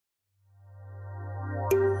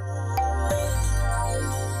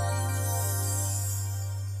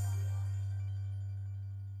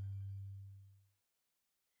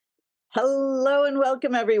Hello and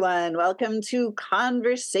welcome, everyone. Welcome to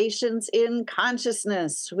Conversations in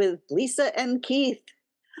Consciousness with Lisa and Keith.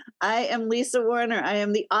 I am Lisa Warner. I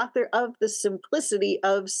am the author of The Simplicity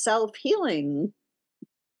of Self Healing.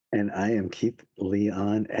 And I am Keith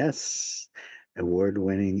Leon S.,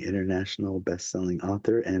 award-winning international best-selling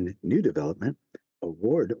author and new development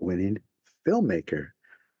award-winning filmmaker.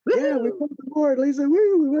 Yeah, we Woohoo! won the award, Lisa.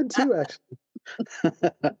 Woo, we won two, actually.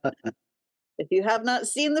 If you have not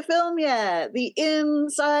seen the film yet, The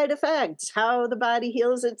Inside Effects How the Body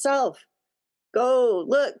Heals Itself, go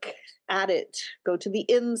look at it. Go to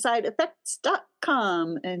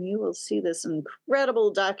theinsideeffects.com and you will see this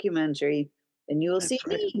incredible documentary. And you will see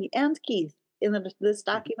That's right. me and Keith in this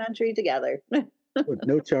documentary together. With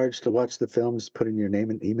no charge to watch the film, just put in your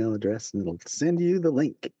name and email address, and it'll send you the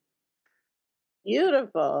link.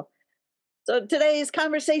 Beautiful. So today's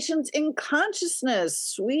Conversations in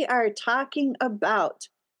Consciousness, we are talking about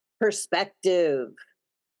perspective.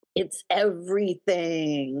 It's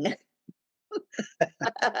everything.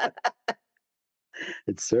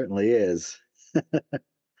 It certainly is.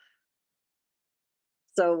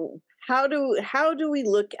 So how do we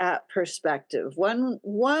look at perspective? One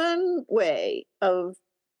way of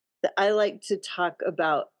that I like to talk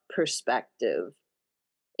about perspective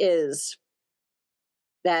is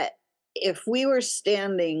that if we were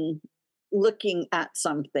standing looking at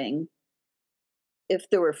something, if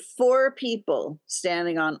there were four people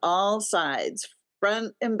standing on all sides,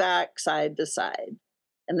 front and back, side to side,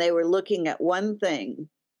 and they were looking at one thing,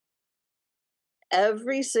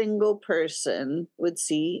 every single person would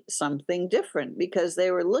see something different because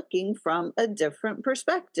they were looking from a different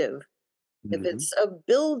perspective. If Mhm. it's a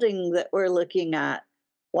building that we're looking at,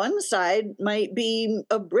 one side might be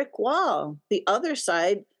a brick wall, the other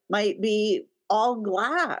side might be all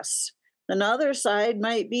glass, another side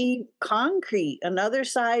might be concrete, another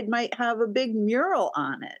side might have a big mural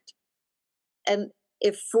on it. And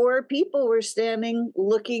if four people were standing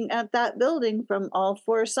looking at that building from all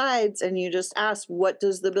four sides, and you just asked, what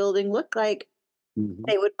does the building look like? Mhm.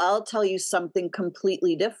 They would all tell you something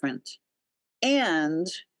completely different. And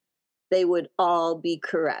they would all be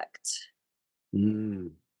correct.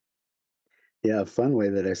 Mm. Yeah, a fun way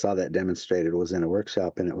that I saw that demonstrated was in a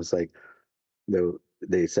workshop, and it was like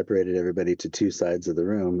they separated everybody to two sides of the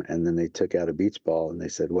room, and then they took out a beach ball and they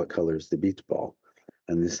said, "What color is the beach ball?"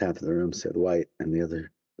 And this half of the room said white, and the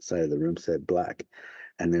other side of the room said black.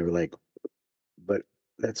 And they were like, "But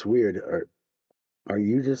that's weird. Are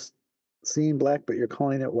you just seeing black, but you're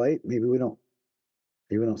calling it white? Maybe we don't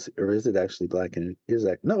see, or is it actually black?" And it is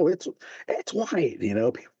like, "No, it's white."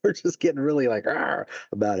 People were just getting really like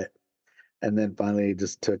about it. And then finally he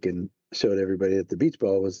just took and showed everybody that the beach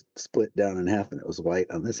ball was split down in half and it was white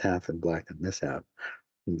on this half and black on this half.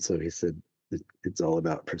 And so he said, it's all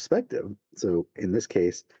about perspective. So in this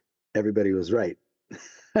case, everybody was right.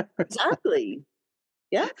 Exactly.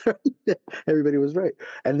 Yeah. Everybody was right.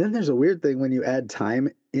 And then there's a weird thing when you add time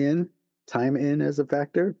in as a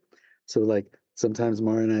factor. So like sometimes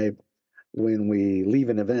Mara and I, when we leave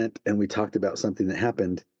an event and we talked about something that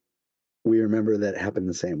happened, we remember that it happened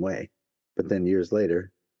the same way. But then years later,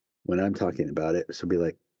 when I'm talking about it, she'll be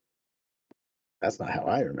like, "That's not how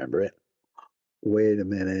I remember it." Wait a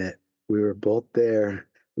minute. We were both there.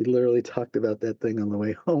 We literally talked about that thing on the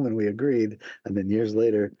way home and we agreed. And then years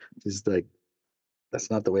later, she's like, "That's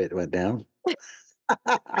not the way it went down."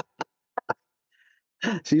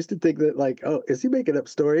 She used to think that, like, "Oh, is he making up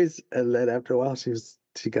stories?" And then after a while,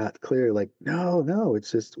 she got clear, like, "No, no, it's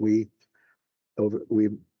just over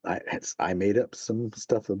we I made up some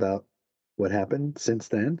stuff about what happened since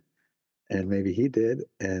then, and maybe he did,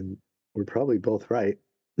 and we're probably both right."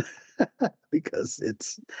 Because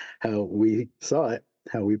it's how we saw it,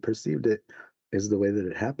 how we perceived it is the way that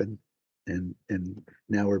it happened. And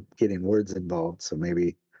now we're getting words involved, so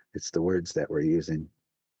maybe it's the words that we're using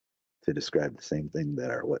to describe the same thing that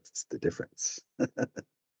are what's the difference.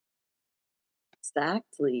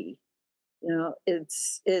 Exactly.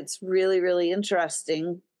 It's really, really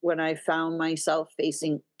interesting when I found myself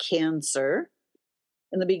facing cancer.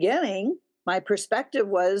 In the beginning, my perspective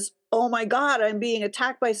was, oh my God, I'm being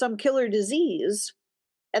attacked by some killer disease.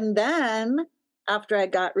 And then after I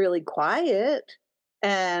got really quiet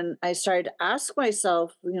and I started to ask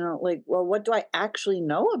myself, like, well, what do I actually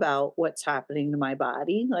know about what's happening to my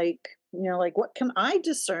body? Like what can I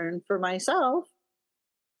discern for myself?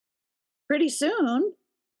 Pretty soon,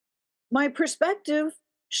 my perspective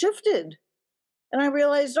shifted. And I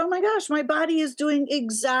realized, oh my gosh, my body is doing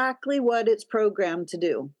exactly what it's programmed to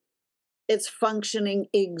do. It's functioning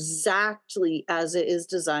exactly as it is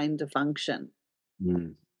designed to function.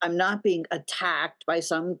 Mm. I'm not being attacked by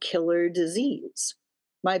some killer disease.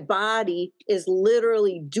 My body is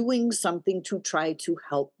literally doing something to try to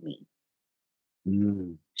help me.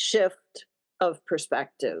 Mm, Shift of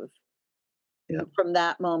perspective. yeah. From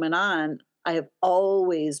that moment on, I have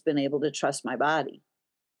always been able to trust my body.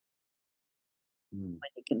 Mm.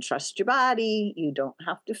 When you can trust your body, you don't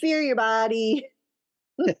have to fear your body.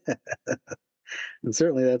 And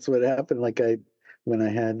certainly that's what happened. Like when I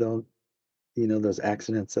had those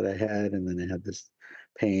accidents that I had, and then I had this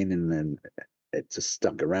pain, and then it just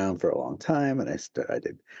stuck around for a long time. And I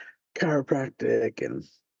did chiropractic and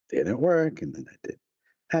didn't work, and then I did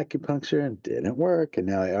acupuncture and didn't work, and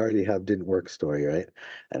now I already have didn't work story, right?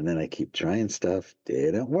 And then I keep trying stuff,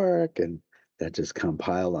 didn't work, and that just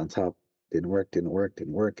compiled on top. Didn't work, didn't work,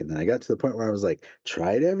 didn't work, and then I got to the point where I was like,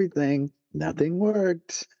 tried everything, nothing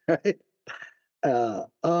worked, right? So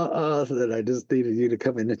that I just needed you to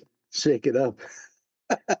come in and shake it up.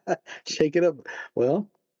 Shake it up. Well,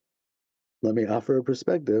 let me offer a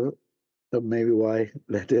perspective of maybe why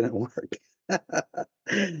that didn't work.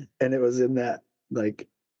 And it was in that, like,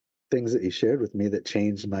 things that you shared with me that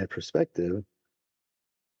changed my perspective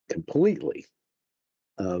completely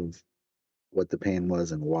of what the pain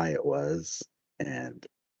was and why it was, and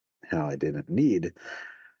how I didn't need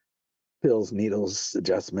pills, needles,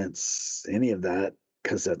 adjustments, any of that,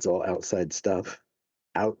 because that's all outside stuff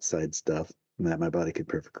that my body could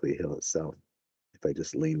perfectly heal itself if I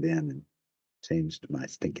just leaned in and changed my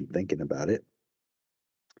stinking thinking about it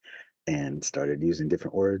and started using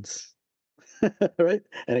different words, right?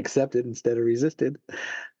 And accepted instead of resisted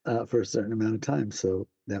for a certain amount of time. So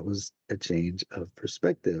that was a change of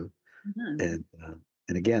perspective. Mhm.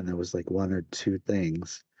 And again, there was like one or two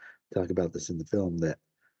things, talk about this in the film, that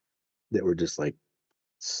were just like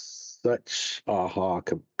such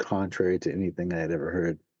contrary to anything I had ever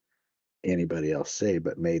heard anybody else say,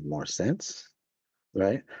 but made more sense,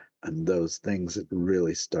 right? And those things that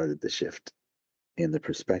really started the shift in the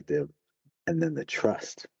perspective, and then the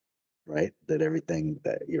trust, right? That everything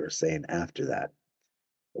that you were saying after that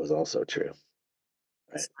was also true,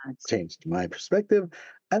 right? Exactly. Changed my perspective.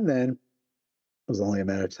 And then it was only a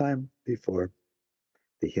matter of time before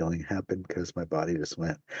the healing happened, because my body just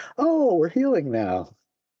went, oh, we're healing now.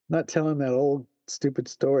 Not telling that old stupid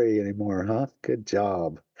story anymore, huh? Good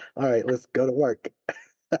job. All right, let's go to work.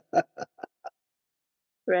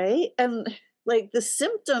 Right? And like the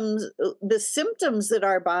symptoms that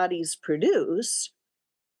our bodies produce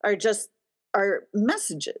are just are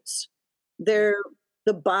messages. Yeah. They're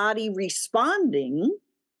the body responding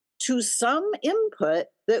to some input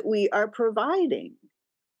that we are providing.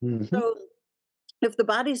 Hmm. So if the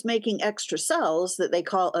body's making extra cells that they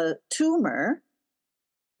call a tumor,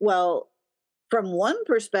 well, from one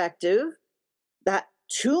perspective, that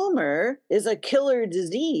tumor is a killer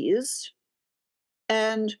disease.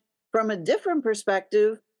 And from a different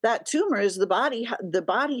perspective, that tumor is the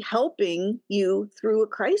body helping you through a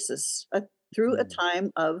crisis, through a Mm.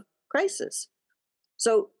 time of crisis.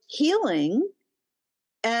 So healing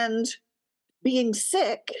and being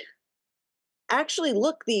sick actually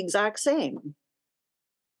look the exact same,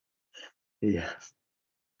 Yes.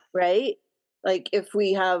 right? Like if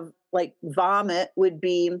we have like vomit would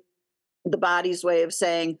be the body's way of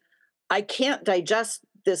saying, I can't digest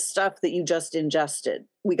this stuff that you just ingested.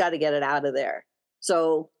 We got to get it out of there.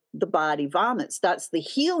 So the body vomits. That's the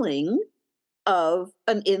healing of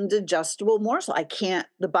an indigestible morsel.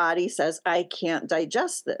 The body says, I can't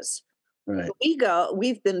digest this. Right.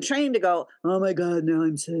 We've been trained to go, oh my God, now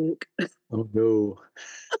I'm sick. Oh no.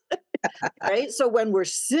 Right. So when we're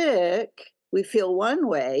sick, we feel one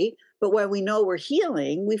way, but when we know we're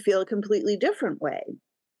healing, we feel a completely different way.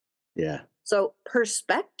 Yeah. So,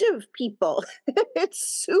 perspective, people,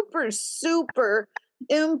 it's super, super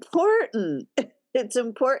important. It's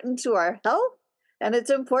important to our health and it's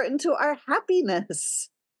important to our happiness.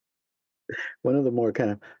 One of the more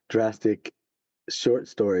kind of drastic short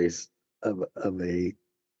stories of a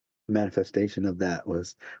manifestation of that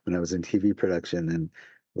was when I was in TV production, and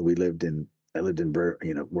we lived in I lived in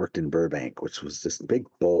worked in Burbank, which was this big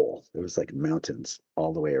bowl. There was like mountains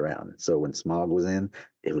all the way around. So when smog was in,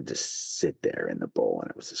 it would just sit there in the bowl,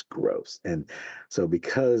 and it was just gross. And so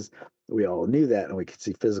because we all knew that, and we could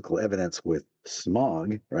see physical evidence with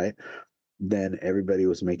smog, right? Then everybody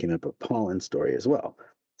was making up a pollen story as well.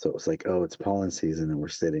 So it was like, oh, it's pollen season, and we're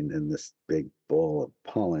sitting in this big bowl of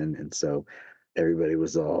pollen, and so everybody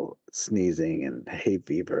was all sneezing and hay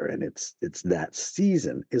fever, and it's that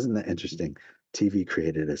season. Isn't that interesting? TV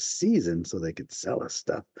created a season so they could sell us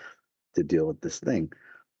stuff to deal with this thing.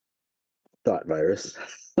 thought virus,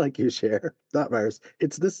 like you share, thought virus.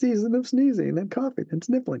 It's the season of sneezing and coughing and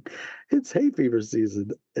sniffling. It's hay fever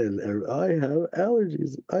season, and I have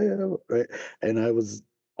allergies. I have right, and I was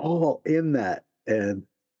all in that, and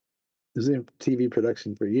was in TV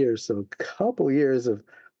production for years. So a couple years of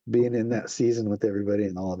being in that season with everybody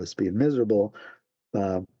and all of us being miserable,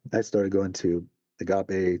 I started going to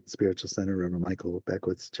Agape Spiritual Center, Reverend Michael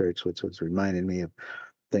Beckwith's church, which was reminding me of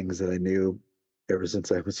things that I knew ever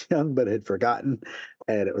since I was young, but had forgotten.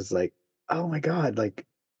 And it was like, oh my God, like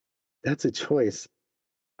that's a choice.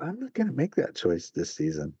 I'm not going to make that choice this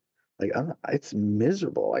season. Like, it's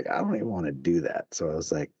miserable. Like, I don't even want to do that. So I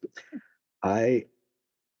was like, I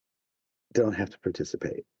don't have to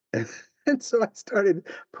participate. And so I started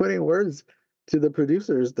putting words to the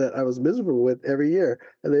producers that I was miserable with every year.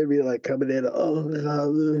 And they'd be like coming in, oh,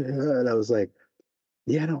 and I was like,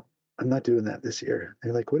 yeah, no, I'm not doing that this year.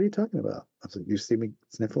 They're like, what are you talking about? I was like, you see me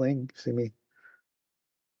sniffling? You see me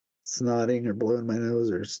snotting or blowing my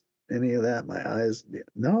nose or any of that? My eyes?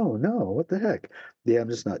 No, no, what the heck? Yeah, I'm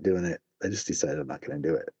just not doing it. I just decided I'm not going to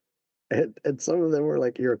do it. And some of them were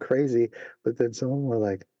like, you're crazy. But then some of them were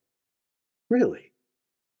like, really?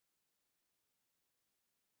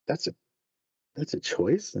 That's a that's a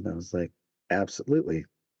choice? And I was like, absolutely.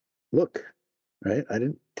 Look, right? I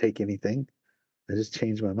didn't take anything. I just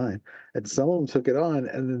changed my mind. And some of them took it on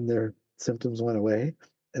and then their symptoms went away.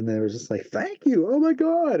 And they were just like, thank you. Oh my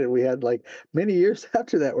God. And we had like many years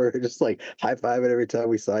after that where we are just like high fiving every time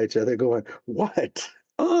we saw each other going, what?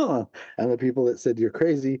 Oh. And the people that said you're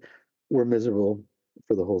crazy were miserable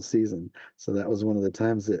for the whole season. So that was one of the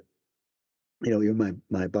times that, even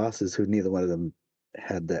my bosses, who neither one of them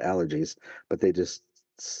had the allergies, but they just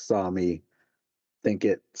saw me think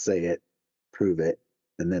it, say it, prove it,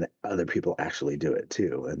 and then other people actually do it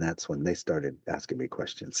too. And that's when they started asking me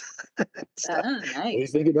questions. Stuff. Oh, What do you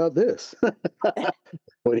nice. think about this? What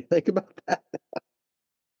do you think about that?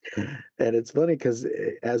 And it's funny because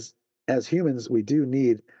as humans, we do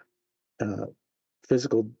need uh,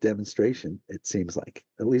 physical demonstration. It seems like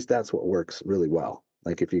at least that's what works really well.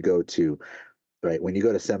 Like if you go to right when you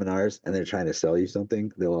go to seminars and they're trying to sell you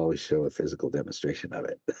something, they'll always show a physical demonstration of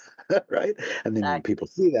it, right? And then when people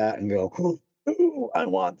Exactly. see that and go, oh, I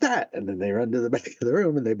want that, and then they run to the back of the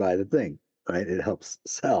room and they buy the thing, right? It helps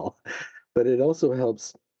sell, but it also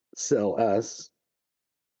helps sell us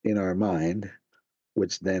in our mind,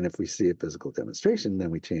 which then if we see a physical demonstration, then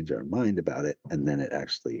we change our mind about it, and then it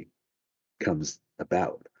actually comes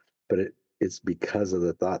about. But it's because of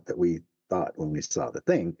the thought that we thought when we saw the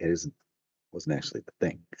thing. It isn't wasn't actually the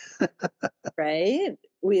thing. Right?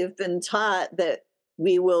 We have been taught that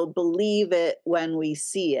we will believe it when we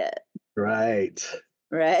see it, Right.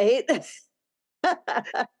 right?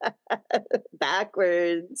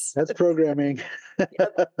 Backwards. That's programming.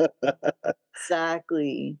 Yep,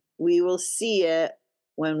 exactly. We will see it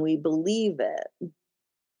when we believe it.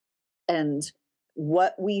 And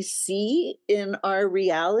what we see in our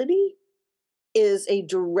reality is a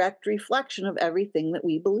direct reflection of everything that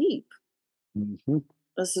we believe. Mhm.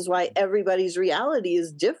 This is why everybody's reality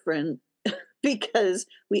is different because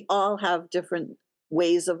we all have different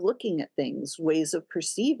ways of looking at things, ways of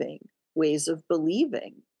perceiving, ways of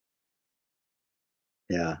believing.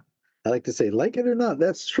 Yeah. I like to say, like it or not,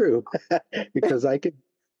 that's true. Because I could,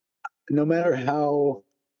 no matter how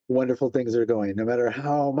wonderful things are going, no matter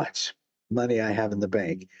how much money I have in the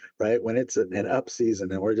bank, right? When it's an up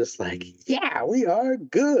season and we're just like, yeah, we are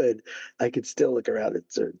good, I could still look around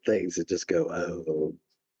at certain things and just go, oh,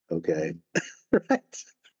 okay. Right.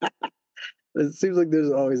 It seems like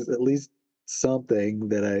there's always at least something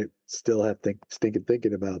that I still have stinking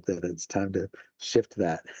thinking about that it's time to shift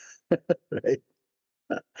that, right?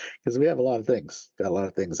 Because we have a lot of things, got a lot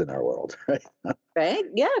of things in our world, right? Right?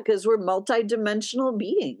 Yeah, because we're multidimensional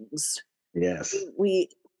beings. Yes. We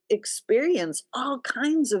experience all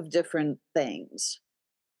kinds of different things.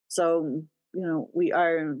 So, we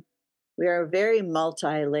are very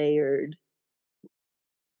multi-layered.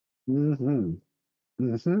 Mm-hmm.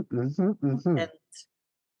 Mm-hmm. Mm-hmm. Mm-hmm.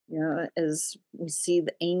 And as we see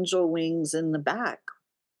the angel wings in the back,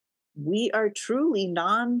 we are truly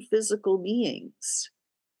non-physical beings.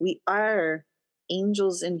 We are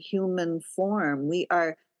angels in human form. We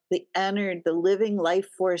are the living life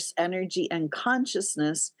force energy and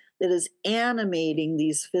consciousness that is animating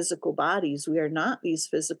these physical bodies. We are not these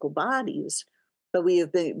physical bodies, but we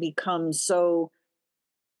have become so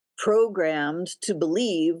programmed to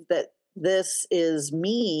believe that this is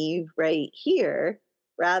me right here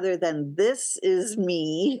rather than this is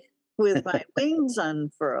me with my wings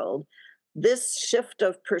unfurled. This shift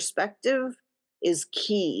of perspective is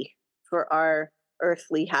key for our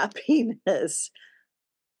earthly happiness,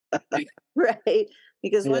 right?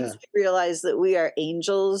 Because once Yeah. we realize that we are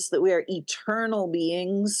angels, that we are eternal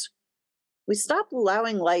beings, we stop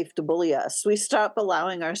allowing life to bully us. We stop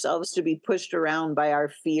allowing ourselves to be pushed around by our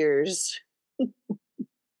fears.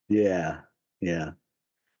 Yeah. Yeah.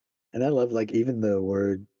 And I love like even the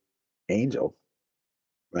word angel,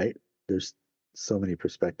 right? There's so many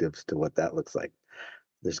perspectives to what that looks like.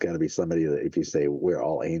 There's got to be somebody that if you say we're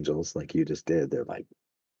all angels, like you just did, they're like,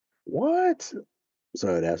 what?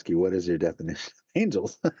 So I'd ask you, what is your definition of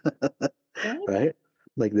angels? Right? Right?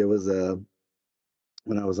 Like there was a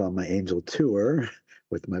when I was on my angel tour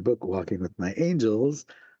with my book, Walking with My Angels,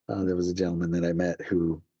 there was a gentleman that I met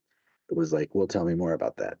who was like, "Well, tell me more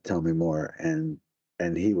about that. Tell me more." And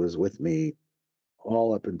he was with me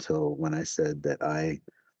all up until when I said that I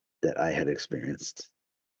had experienced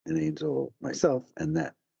an angel myself, and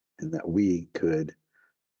that we could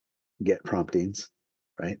get promptings,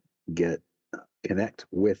 right? Get connect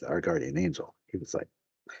with our guardian angel. He was like,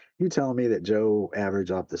 "You telling me that Joe average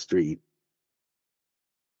off the street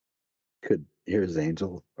could hear his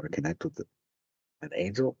angel or connect with an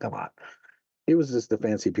angel? Come on." It was just the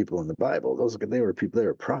fancy people in the Bible. Those they were people. They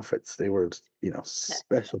were prophets. They were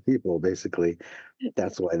special people. Basically,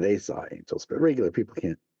 that's why they saw angels. But regular people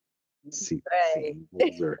can't see Right.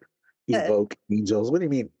 angels or evoke angels. What do you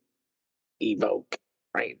mean evoke?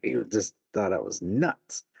 Right? He just thought I was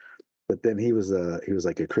nuts. But then he was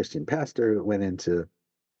like a Christian pastor who went into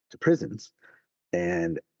to prisons,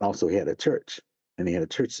 and also he had a church, and he had a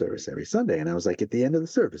church service every Sunday. And I was like, at the end of the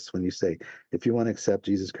service, when you say, if you want to accept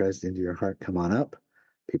Jesus Christ into your heart, come on up.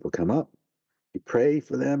 People come up, you pray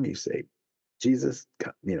for them, you say, Jesus,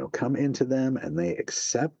 come into them, and they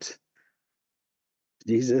accept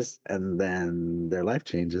Jesus, and then their life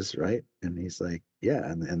changes, right? And he's like,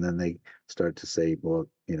 yeah. And then they start to say, well,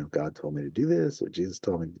 God told me to do this, or Jesus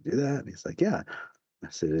told me to do that. And he's like, yeah. I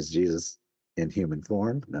said, is Jesus in human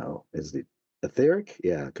form? No. Is the etheric?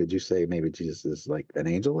 Yeah. Could you say maybe Jesus is like an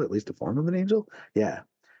angel, at least a form of an angel? Yeah.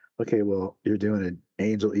 Okay, well, you're doing an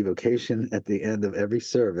angel evocation at the end of every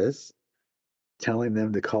service, telling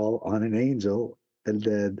them to call on an angel, and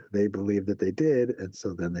then they believe that they did. And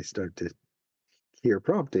so then they start to hear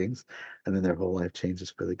promptings, and then their whole life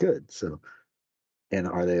changes for the good. So, and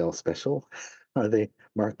are they all special? Are they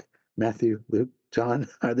Mark, Matthew, Luke, John?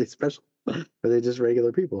 Are they special? Are they just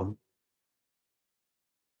regular people?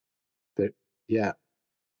 They yeah,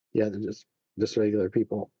 yeah, they're just regular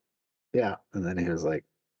people. Yeah. And then he was like,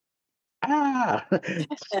 ah,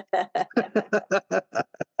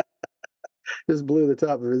 just blew the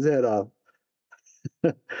top of his head off.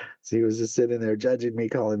 So he was just sitting there judging me,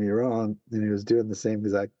 calling me wrong, and he was doing the same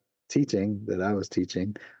exact teaching that I was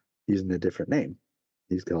teaching, using a different name.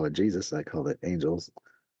 He's called it Jesus. I call it angels.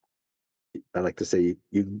 I like to say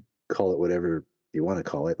you can call it whatever you want to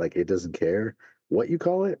call it. Like it doesn't care what you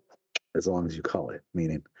call it, as long as you call it.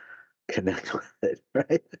 Meaning connect with it,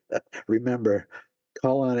 right? Remember,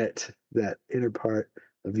 call on it, that inner part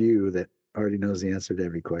of you that already knows the answer to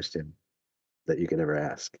every question that you could ever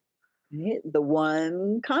ask. Right? The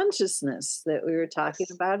one consciousness that we were talking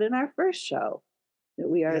Yes. about in our first show, that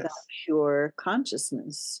we are that Yes. pure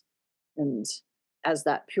consciousness. And as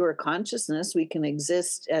that pure consciousness, we can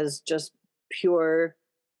exist as just pure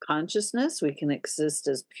consciousness. We can exist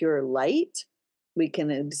as pure light. We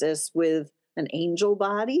can exist with an angel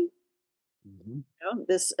body. Mhm.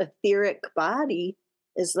 This etheric body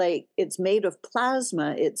is like it's made of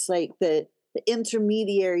plasma. It's like the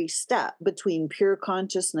intermediary step between pure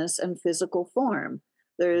consciousness and physical form.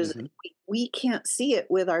 There's Mhm. we can't see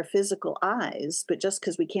it with our physical eyes, but just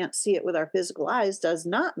because we can't see it with our physical eyes does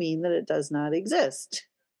not mean that it does not exist.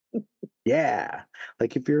 Yeah.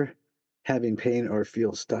 Like if you're having pain or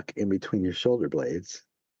feel stuck in between your shoulder blades,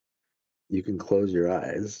 you can close your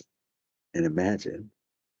eyes and imagine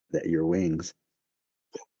that your wings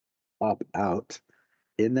pop out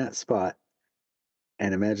in that spot,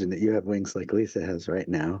 and imagine that you have wings like Lisa has right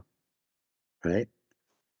now, right?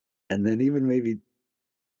 And then even maybe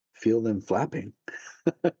feel them flapping,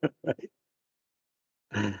 right?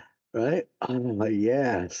 Right? Oh,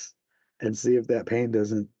 yes. And see if that pain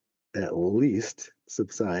doesn't at least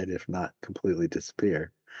subside, if not completely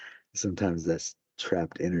disappear. Sometimes that's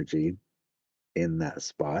trapped energy in that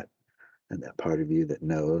spot, and that part of you that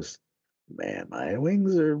knows, man, my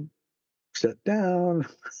wings are shut down,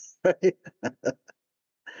 right?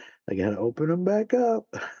 I got to open them back up.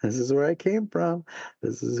 This is where I came from.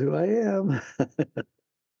 This is who I am. Yeah.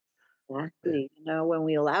 Exactly. When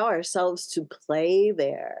we allow ourselves to play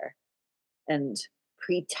there and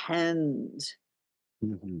pretend,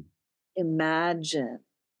 Mhm. imagine,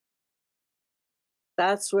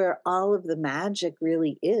 That's where all of the magic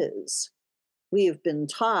really is. We have been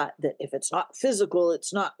taught that if it's not physical,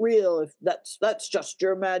 it's not real. If that's just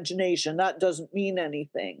your imagination, that doesn't mean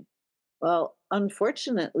anything. Well,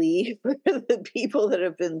 unfortunately, for the people that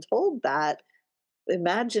have been told that,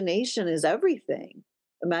 imagination is everything.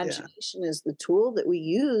 Yeah. Imagination is the tool that we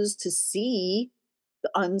use to see the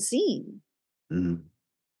unseen. Mhm.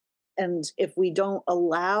 And if we don't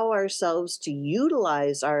allow ourselves to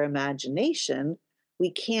utilize our imagination, we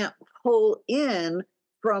can't pull in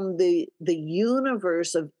from the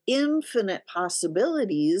universe of infinite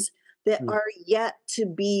possibilities that Mm. are yet to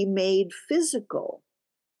be made physical,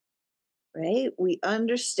 right? We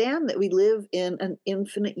understand that we live in an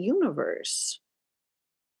infinite universe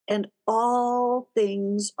and all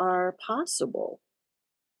things are possible.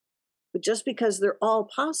 But just because they're all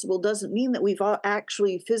possible doesn't mean that we've all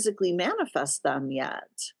actually physically manifest them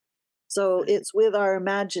yet. So Right. it's with our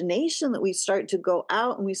imagination that we start to go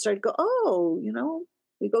out and we start to go, oh,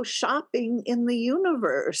 we go shopping in the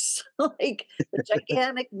universe, like the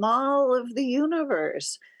gigantic mall of the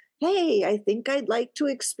universe. Hey, I think I'd like to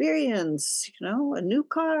experience, a new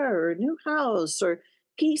car or a new house or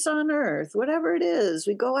peace on earth, whatever it is.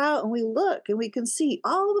 We go out and we look and we can see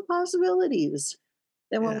all the possibilities.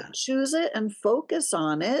 Then when we Yeah. choose it and focus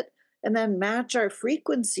on it and then match our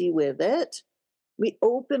frequency with it, we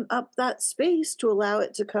open up that space to allow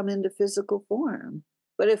it to come into physical form.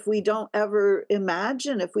 But if we don't ever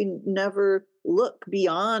imagine, if we never look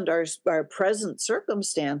beyond our present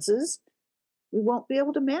circumstances, we won't be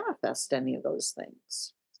able to manifest any of those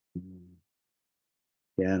things. Mm.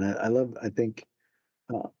 Yeah, and I think,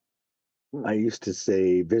 uh, I used to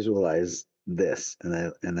say, "Visualize this,"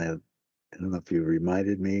 I don't know if you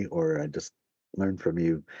reminded me or I just learned from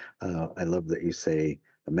you. I love that you say,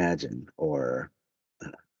 "Imagine," or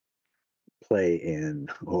 "play in,"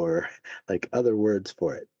 or like other words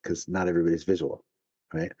for it, because not everybody's visual,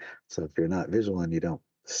 right? So if you're not visual and you don't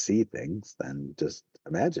see things, then just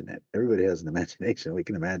imagine it. Everybody has an imagination. We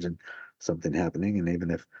can imagine something happening, and even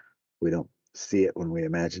if we don't see it when we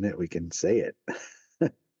imagine it, we can say it.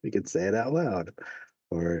 We can say it out loud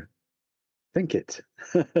or think it.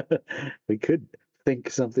 We could think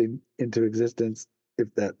something into existence if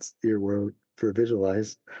that's your word for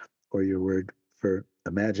visualize or your word for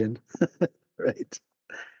imagine, right?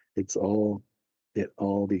 It's all, it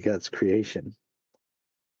all begets creation.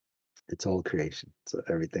 It's all creation. So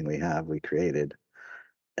everything we have, we created.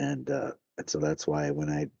 And so that's why when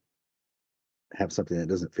I have something that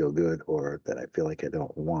doesn't feel good or that I feel like I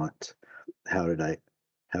don't want, how did I,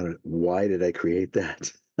 why did I create that?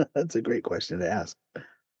 That's a great question to ask.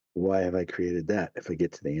 Why have I created that? If I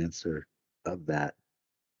get to the answer of that,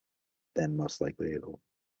 then most likely it'll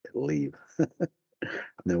leave. And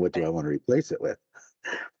then what do I Right. want to replace it with?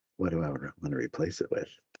 What do I want to replace it with?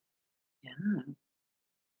 Yeah.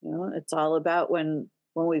 It's all about when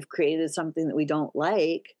we've created something that we don't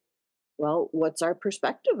like, well, what's our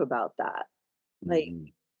perspective about that? Like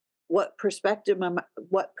Mhm. what perspective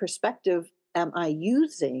am I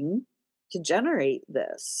using to generate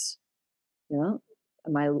this? You know,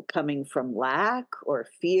 am I coming from lack or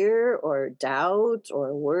fear or doubt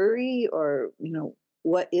or worry or,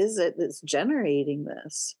 what is it that's generating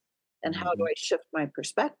this? And how do Mhm. I shift my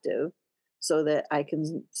perspective so that I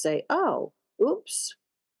can say, oh, oops,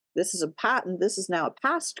 this is a pattern. This is now a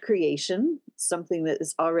past creation, something that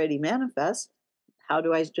is already manifest. How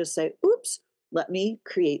do I just say, oops, let me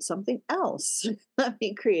create something else? Let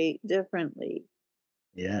me create differently.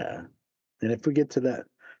 Yeah. And if we get to that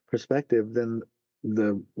perspective, then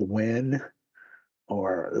the when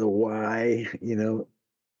or the why,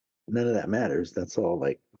 none of that matters. That's all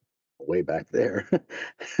like way back there.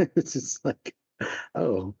 It's just like,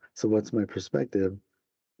 oh, so what's my perspective?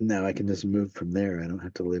 Now I can just move from there. I don't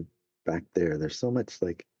have to live back there. There's so much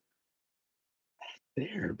like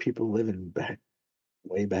there, people living back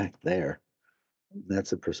way back there.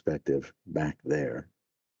 That's a perspective back there.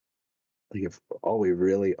 Like if all we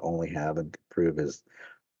really only have and can prove is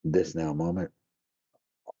this now moment,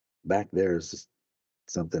 back there is just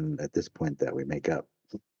something at this point that we make up.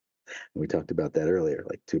 We talked about that earlier.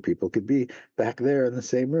 Like two people could be back there in the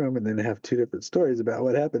same room and then have two different stories about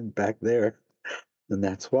what happened back there. And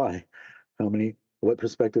that's why. What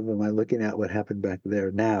perspective am I looking at? What happened back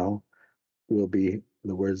there now will be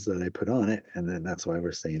the words that I put on it. And then that's why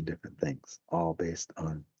we're saying different things, all based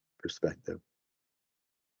on perspective.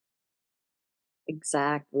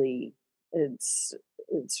 Exactly. It's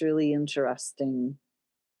it's really interesting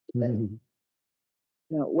that Mhm.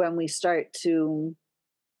 when we start to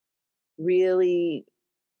really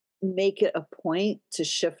make it a point to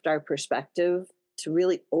shift our perspective, to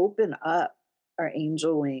really open up our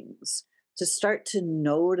angel wings, to start to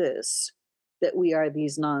notice that we are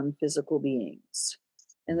these non physical beings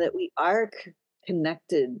and Mhm. that we are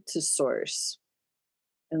connected to source,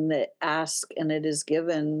 and that ask and it is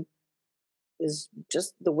given is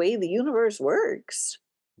just the way the universe works.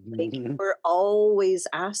 Like, Mhm. we're always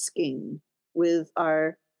asking with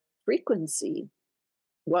our frequency,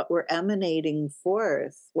 what we're emanating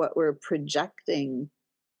forth, what we're projecting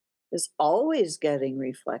is always getting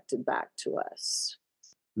reflected back to us.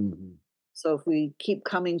 Mhm. So if we keep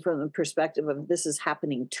coming from the perspective of this is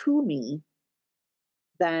happening to me,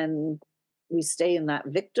 then we stay in that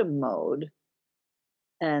victim mode.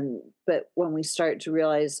 And but when we start to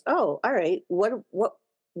realize, oh, all right,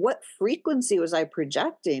 what frequency was I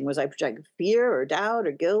projecting? Was I projecting fear or doubt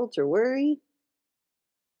or guilt or worry?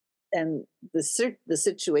 And the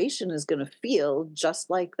situation is going to feel just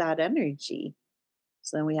like that energy.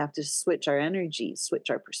 So then we have to switch our energy, switch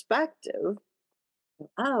our perspective.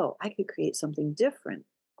 Oh, I could create something different,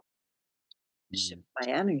 shift Mhm.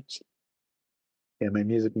 my energy. Yeah, my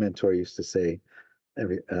music mentor used to say,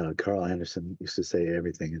 Carl Anderson used to say,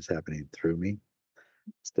 everything is happening through me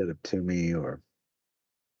instead of to me, or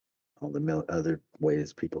all the other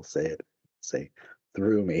ways people say it, say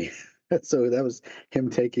through me. So that was him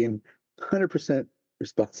taking 100%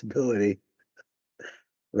 responsibility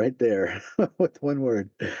right there with one word.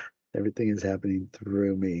 Everything is happening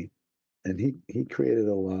through me. And he created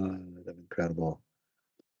a lot of incredible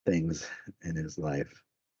things in his life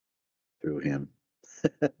through him.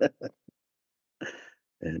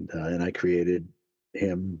 And I created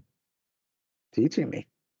him teaching me.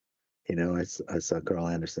 I saw Carl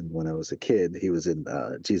Anderson when I was a kid. He was in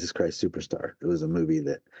Jesus Christ Superstar. It was a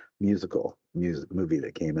music movie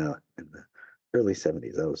that came out in the early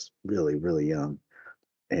 70s. I was really, really young.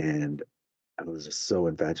 And I was just so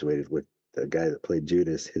infatuated with the guy that played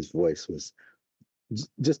Judas. His voice was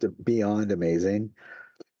just beyond amazing,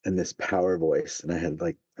 and this power voice. And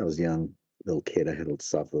I was a young little kid. I had a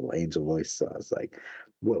soft little angel voice. So I was like,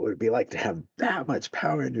 what would it be like to have that much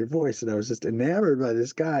power in your voice? And I was just enamored by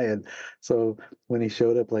this guy. And so when he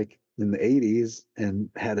showed up like in the 80s and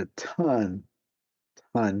had a ton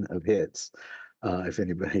of hits, if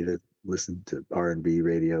anybody that listened to R&B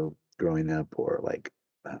radio growing up, or like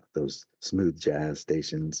those smooth jazz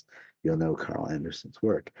stations, you'll know Carl Anderson's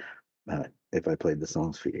work. If I played the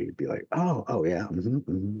songs for you, you'd be like, oh yeah,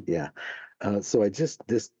 yeah. So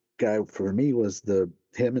this guy for me was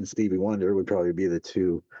him and Stevie Wonder would probably be the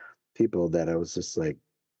two people that I was just like,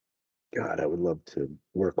 God, I would love to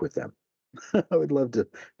work with them. I would love to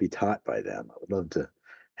be taught by them. I would love to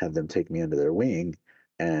have them take me under their wing.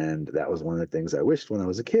 And that was one of the things I wished when I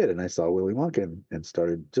was a kid. And I saw Willy Wonka and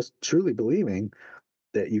started just truly believing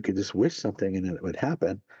that you could just wish something and it would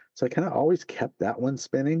happen. So I kind of always kept that one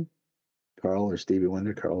spinning. Carl or Stevie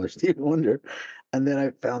Wonder. And then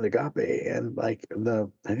I found Agape, and I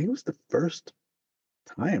think it was the first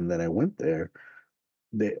time that I went there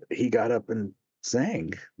that he got up and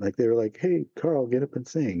sang. Like they were like, "Hey, Carl, get up and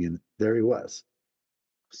sing," and there he was.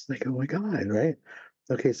 I was like, "Oh my God!" Right?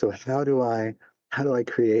 Okay, so how do I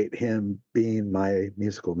create him being my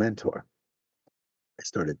musical mentor? I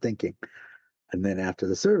started thinking, and then after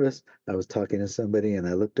the service, I was talking to somebody, and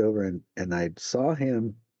I looked over and I saw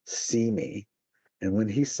him see me. And when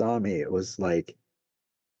he saw me, it was like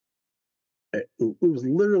it was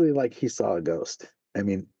literally like he saw a ghost. I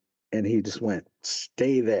mean, and he just went,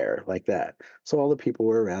 "Stay there," like that. So all the people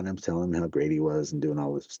were around him telling him how great he was and doing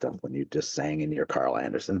all this stuff when you just sang in your Carl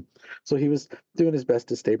Anderson. So he was doing his best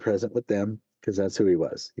to stay present with them because that's who he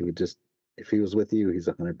was. He would just, if he was with you, he's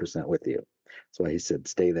 100% with you. So he said,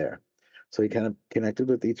 "Stay there." So he kind of connected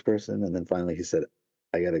with each person. And then finally he said,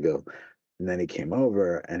 "I got to go." And then he came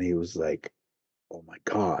over and he was like, "Oh my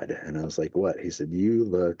God." And I was like, "What?" He said, "You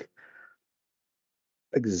look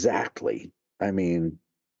exactly. I mean,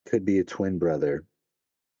 could be a twin brother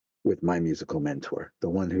with my musical mentor, the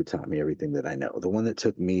one who taught me everything that I know, the one that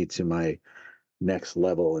took me to my next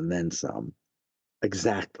level and then some.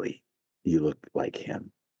 Exactly. You look like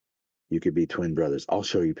him. You could be twin brothers. I'll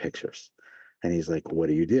show you pictures." And he's like, "What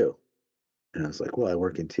do you do?" And I was like, "Well, I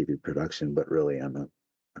work in TV production, but really I'm a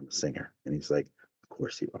singer." And he's like, "Of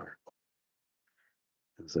course you are."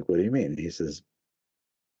 I was like, "What do you mean?" And he says,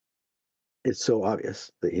 "It's so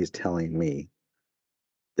obvious that he's telling me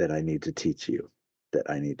that I need to teach you, that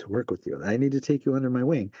I need to work with you, that I need to take you under my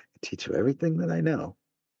wing and teach you everything that I know.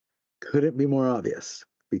 Couldn't be more obvious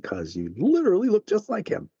because you literally look just like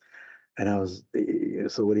him." And I was,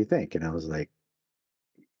 "So what do you think?" And I was like,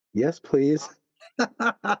 "Yes, please."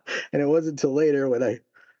 And it wasn't until later when I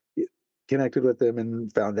connected with him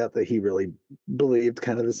and found out that he really believed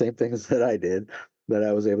kind of the same things that I did, that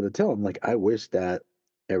I was able to tell him, like, I wish that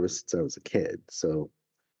ever since I was a kid. So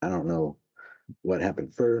I don't know what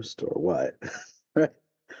happened first or what, right?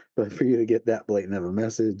 But for you to get that blatant of a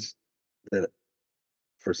message that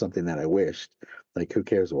for something that I wished, like, who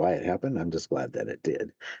cares why it happened? I'm just glad that it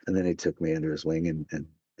did. And then he took me under his wing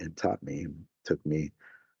and taught me, and took me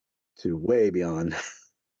to way beyond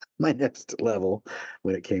my next level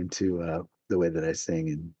when it came to the way that I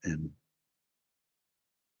sing and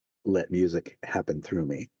let music happen through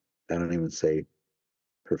me. I don't even say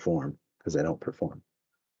perform because I don't perform.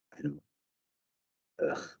 I don't.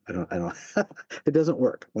 I don't. I don't. It doesn't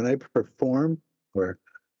work when I perform. Or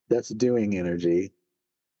that's doing energy,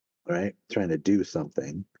 right? Trying to do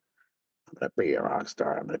something. I'm gonna be a rock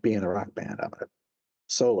star. I'm gonna be in a rock band. I'm gonna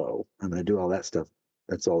solo. I'm gonna do all that stuff.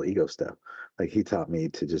 That's all ego stuff. Like he taught me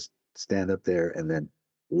to just stand up there and then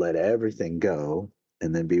let everything go,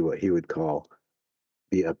 and then be what he would call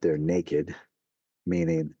be up there naked,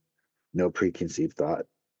 meaning no preconceived thought,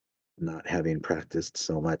 not having practiced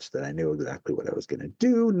so much that I knew exactly what I was going to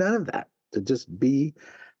do. None of that. To just be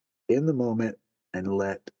in the moment and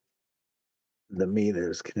let the me that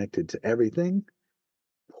is connected to everything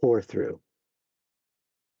pour through.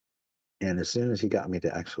 And as soon as he got me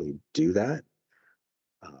to actually do that,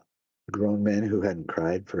 uh, grown men who hadn't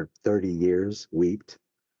cried for 30 years wept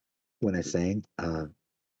when I sang.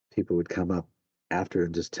 People would come up after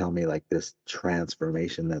and just tell me like this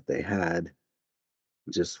transformation that they had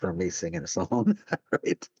just from me singing a song,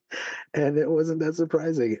 right? And it wasn't that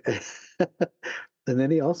surprising. And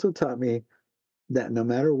then he also taught me that no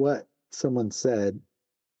matter what someone said,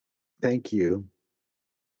 thank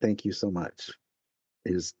thank you so much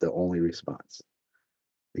is the only response.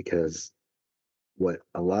 Because what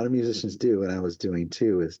a lot of musicians do, and I was doing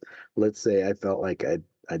too, is let's say I felt like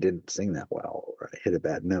I didn't sing that well, or I hit a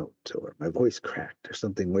bad note, or my voice cracked, or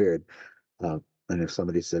something weird. Uh, and if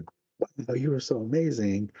somebody said, "Wow, you were so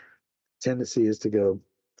amazing," tendency is to go,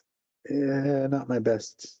 "Yeah, not my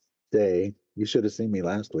best day. You should have seen me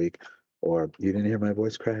last week," or "You didn't hear my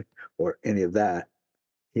voice crack," or any of that.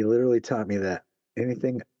 He literally taught me that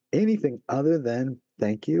anything anything other than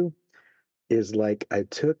thank you is like I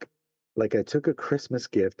took a Christmas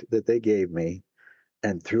gift that they gave me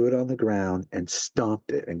and threw it on the ground and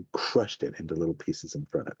stomped it and crushed it into little pieces in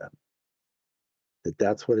front of them.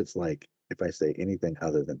 That's what it's like if I say anything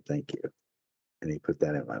other than thank you. And he put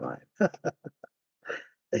that in my mind.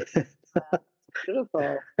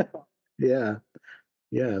 Beautiful. Yeah.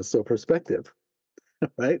 Yeah. So perspective,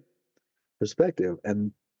 right? Perspective.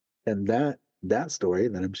 And that story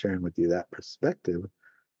that I'm sharing with you, that perspective,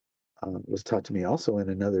 was taught to me also in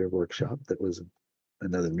another workshop that was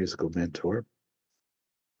another musical mentor.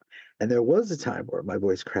 And there was a time where my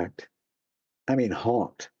voice cracked. I mean,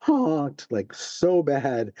 honked like so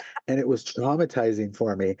bad. And it was traumatizing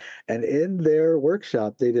for me. And in their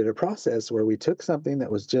workshop, they did a process where we took something that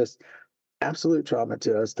was just absolute trauma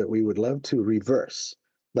to us that we would love to reverse,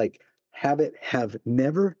 like have it have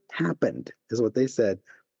never happened, is what they said.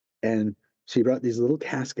 And she brought these little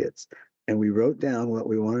caskets, and we wrote down what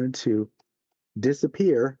we wanted to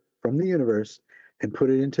disappear from the universe and put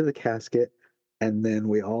it into the casket. And then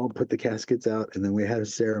we all put the caskets out, and then we had a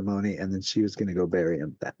ceremony, and then she was going to go bury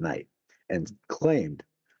him that night, and claimed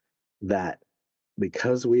that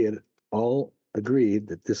because we had all agreed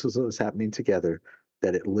that this was what was happening together,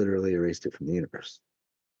 that it literally erased it from the universe.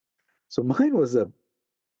 So mine was a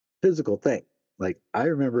physical thing. Like I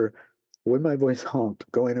remember when my voice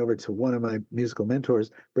honked, going over to one of my musical mentors,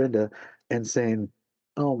 Brenda, and saying,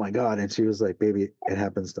 "Oh my God." And she was like, "Baby, it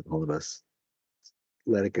happens to all of us.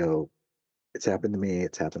 Let it go. It's happened to me.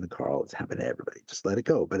 It's happened to Carl. It's happened to everybody. Just let it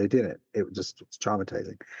go." But I didn't. It just was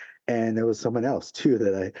traumatizing. And there was someone else too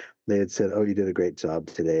that they had said, "Oh, you did a great job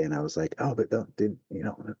today." And I was like, "Oh, but don't didn't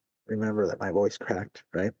remember that my voice cracked,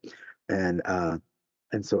 right?" And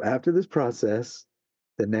and so after this process,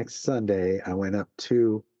 the next Sunday, I went up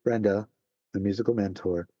to Brenda, the musical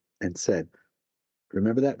mentor, and said,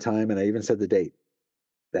 "Remember that time?" And I even said the date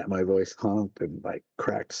that my voice honked and like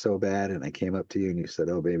cracked so bad. And I came up to you and you said,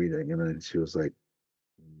 "Oh, baby," and she was like,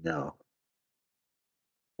 "No,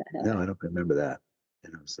 no, I don't remember that."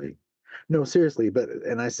 And I was like, "No, seriously." But,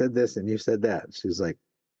 and I said this and you said that. She was like,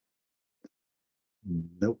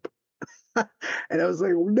 "Nope." And I was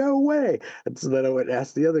like, "No way." And so then I went and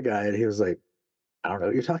asked the other guy, and he was like, "I don't know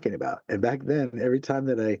what you're talking about." And back then, every time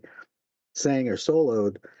that I sang or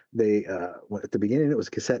soloed, they well, at the beginning it was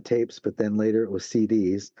cassette tapes, but then later it was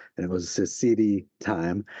CDs, and it was a CD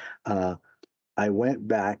time. Uh, I went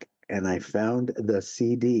back and I found the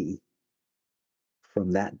CD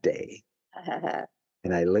from that day,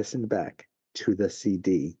 And I listened back to the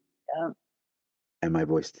CD Yeah, and my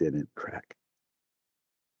voice didn't crack.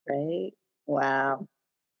 right? Wow.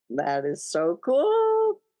 That is so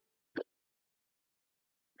cool.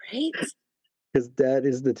 Right? Because that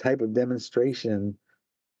is the type of demonstration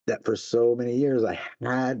that for so many years I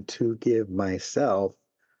had to give myself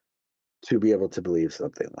to be able to believe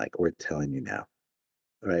something like we're telling you now,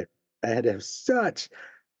 right? I had to have such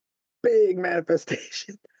big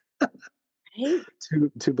manifestation Right?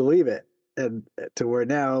 to believe it, and to where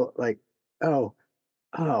now, like, oh,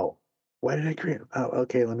 oh, why did I create? Oh,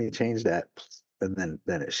 okay, let me change that, and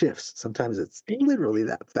then it shifts. Sometimes it's literally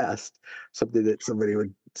that fast. Something that somebody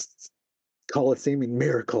would call a seeming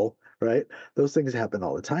miracle, right? Those things happen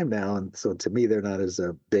all the time now, and so to me, they're not as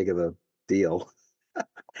big of a deal,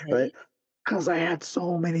 right? Right? Because I had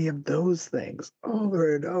so many of those things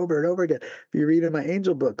over and over and over again. If you read in my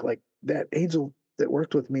angel book, like that angel that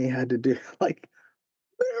worked with me had to do like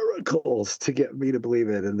miracles to get me to believe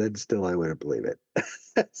it, and then still I wouldn't believe it.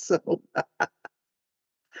 So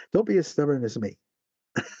don't be as stubborn as me.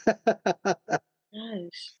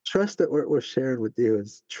 Gosh. Trust that what we're sharing with you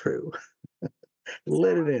is true.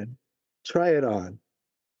 Let it in. Try it on.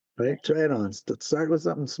 Right? Try it on. Start with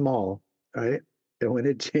something small, right? And when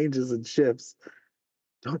it changes and shifts,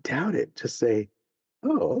 don't doubt it. Just say,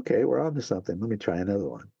 "Oh, okay, we're on to something. Let me try another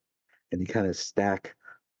one." And you kind of stack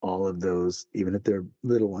all of those, even if they're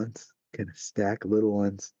little ones, kind of stack little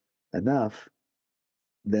ones enough,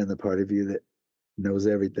 then the part of you that knows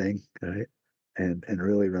everything, right? And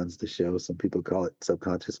really runs the show. Some people call it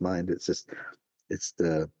subconscious mind. It's just it's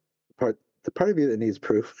the part of you that needs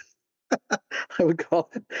proof. I would call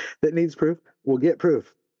it that needs proof will get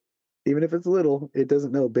proof. Even if it's little, it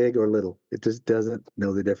doesn't know big or little. It just doesn't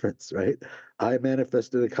know the difference, right? I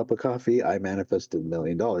manifested a cup of coffee. I manifested $1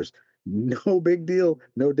 million. No big deal.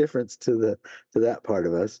 No difference to that part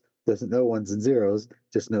of us. Doesn't know ones and zeros.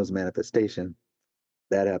 Just knows manifestation.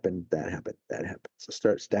 That happened. That happened. That happened. So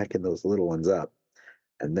start stacking those little ones up,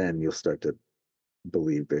 and then you'll start to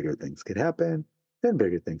believe bigger things could happen. Then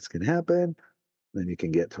bigger things can happen. Then you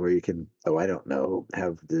can get to where you can. Oh, I don't know.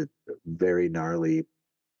 Have the very gnarly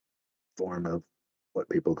form of what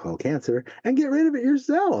people call cancer and get rid of it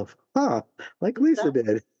yourself, huh? Like Lisa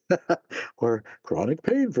did. Or chronic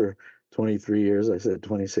pain for 23 years. I said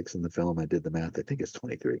 26 in the film. I did the math. I think it's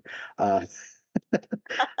 23. Uh,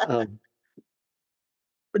 um,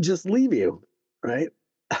 just leave you, right?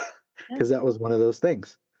 Yeah. Because that was one of those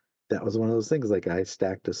things. That was one of those things. Like I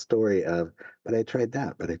stacked a story of, but I tried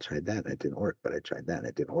that, but I tried that, and it didn't work, but I tried that, and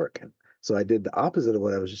it didn't work. And so I did the opposite of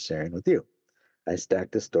what I was just sharing with you. I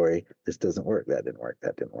stacked a story. This doesn't work. That didn't work.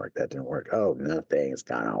 That didn't work. That didn't work. Oh, nothing's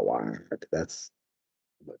gonna work. That's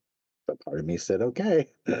what the part of me said.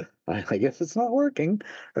 Okay, I guess it's not working,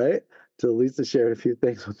 right? So Lisa shared a few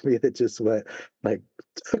things with me that just went like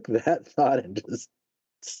took that thought and just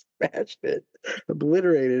smashed it,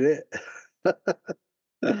 obliterated it.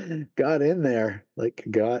 Got in there, like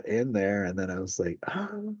got in there, and then I was like,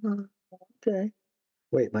 oh, okay.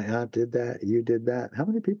 Wait, my aunt did that. You did that. How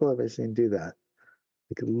many people have I seen do that?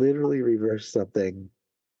 They could literally reverse something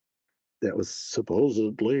that was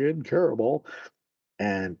supposedly incurable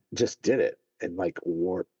and just did it in like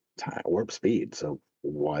warp speed. So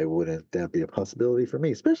why wouldn't that be a possibility for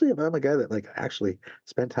me? Especially if I'm a guy that like actually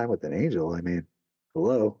spent time with an angel. I mean,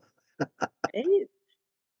 hello. Right?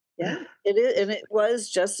 Yeah. It is, and it was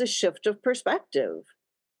just a shift of perspective.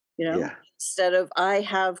 You know, Yeah. instead of I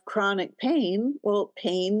have chronic pain, well,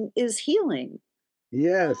 pain is healing.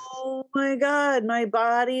 Yes. Oh my God, my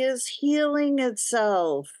body is healing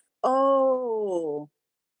itself. Oh,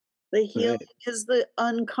 the healing Right. is the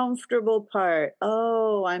uncomfortable part.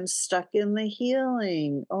 Oh, I'm stuck in the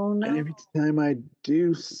healing. Oh And no. every time I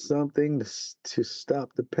do something to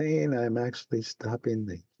stop the pain, I'm actually stopping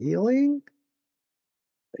the healing.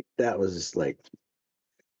 Like that was just like,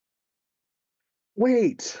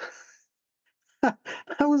 wait,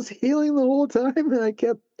 I was healing the whole time and I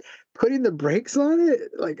kept putting the brakes on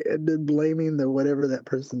it, like, and then blaming the whatever that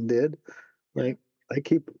person did. Like, I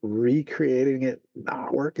keep recreating it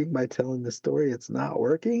not working by telling the story it's not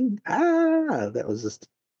working. Ah, that was just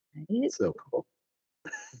Right? so cool.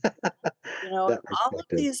 You know, and That all of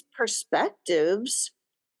perspective. these perspectives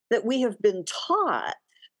that we have been taught,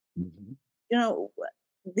 Mhm. you know,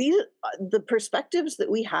 these the perspectives that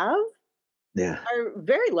we have Yeah, are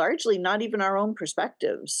very largely not even our own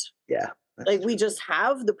perspectives. yeah, that's Like we true. just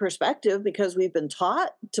have the perspective because we've been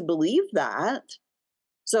taught to believe that.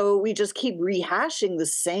 So we just keep rehashing the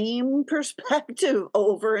same perspective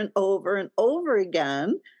over and over and over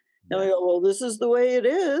again. And we Yeah, go, well, this is the way it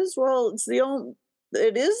is. Well, it's the only.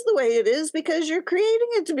 it is the way it is because you're creating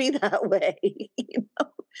it to be that way.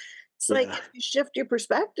 It's like Yeah. if you shift your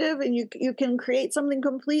perspective and you can create something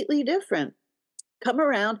completely different. Come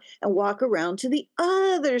around and walk around to the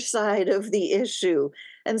other side of the issue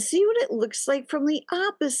and see what it looks like from the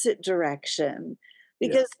opposite direction. Yeah.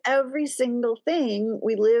 Because every single thing,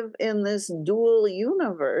 we live in this dual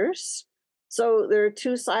universe. So there are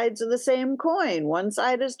two sides of the same coin. One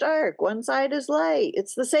side is dark, one side is light.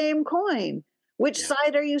 It's the same coin. Which Yeah.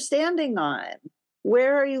 side are you standing on?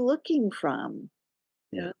 Where are you looking from?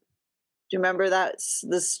 You Yeah. know, do you remember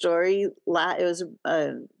the story? It was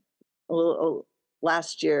little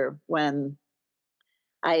last year when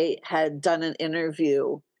I had done an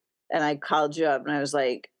interview and I called you up and I was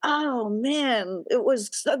like, "Oh man, it was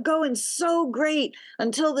going so great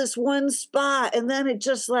until this one spot, and then it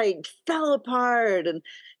just like fell apart, and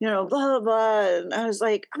blah blah blah." And I was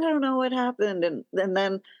like, "I don't know what happened," and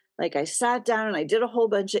then like I sat down and I did a whole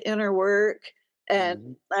bunch of inner work, and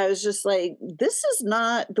Mhm. I was just like, "This is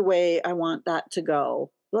not the way I want that to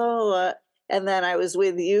go." Blah blah. Blah. And then I was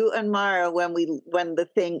with you and Mara when the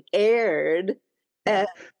thing aired, Yeah. and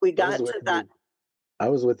we I was got with to that. you. I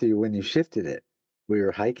was with you when you shifted it. We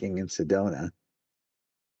were hiking in Sedona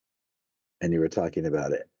and you were talking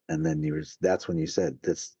about it. And then that's when you said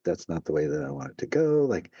that's not the way that I want it to go.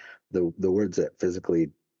 Like the words that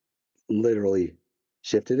physically literally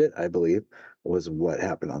shifted it, I believe, was what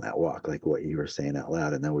happened on that walk, like what you were saying out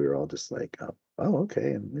loud. And then we were all just like, oh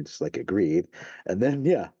okay. And we just like agreed. And then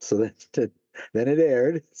yeah, so then it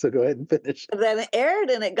aired. So go ahead and finish. Then it aired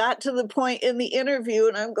and it got to the point in the interview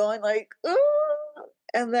and I'm going like, "Ooh,"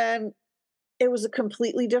 and then it was a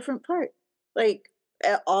completely different part. Like,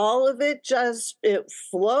 all of it just it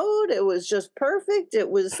flowed, it was just perfect, it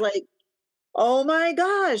was like, "Oh my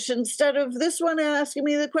gosh," instead of this one asking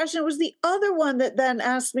me the question, it was the other one that then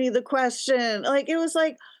asked me the question. Like, it was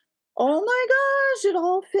like, "Oh my gosh," it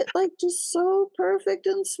all fit, like, just so perfect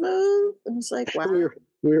and smooth, and it's like, "Wow."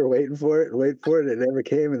 We were waiting for it and waiting for it. It never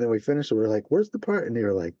came. And then we finished. And we are like, where's the part? And you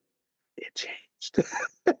were like, it changed.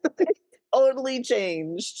 Totally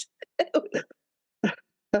changed.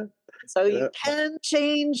 So you Uh, can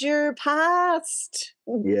change your past.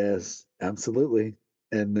 yes, absolutely.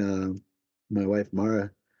 And my wife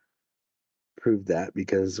Mara proved that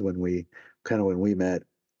because when we met,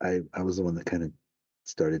 I was the one that kind of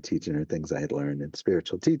started teaching her things I had learned in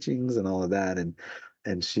spiritual teachings and all of that.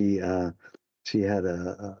 And she had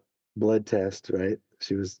a blood test, right?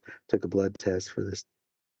 She was took a blood test for this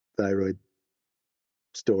thyroid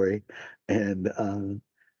story, and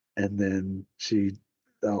then she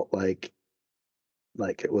felt like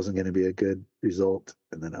it wasn't going to be a good result.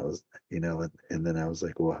 And then I was, and then I was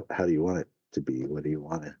like, well, how do you want it to be? What do you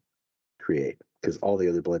want to create? Because all the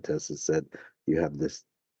other blood tests had said you have this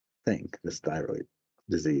thing, this thyroid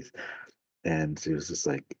disease. And she was just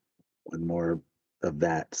like, one more of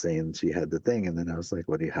that saying she had the thing. And then I was like,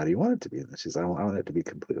 how do you want it to be? And then she's like, I want it to be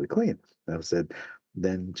completely clean. And I said,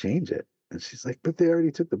 then change it. And she's like, but they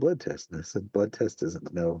already took the blood test. And I said, blood test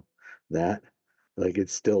doesn't know that. Like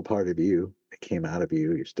it's still part of you. It came out of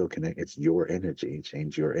you. You're still connected. It's your energy.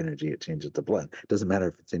 Change your energy. It changes the blood. It doesn't matter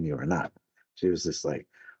if it's in you or not. She was just like,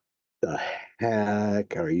 the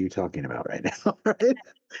heck are you talking about right now? Right.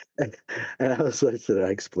 And I was like, so I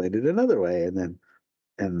explained it another way. And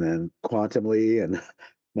then quantumly and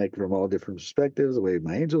like from all different perspectives, the way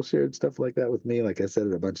my angel shared stuff like that with me. Like I said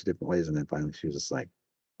it a bunch of different ways. And then finally she was just like,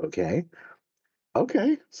 okay,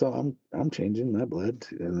 okay. So I'm changing my blood.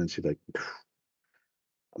 And then she like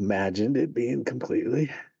imagined it being completely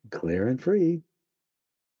clear and free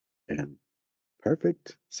and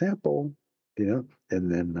perfect sample, you know?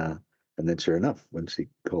 And then sure enough, when she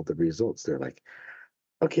called the results, they're like,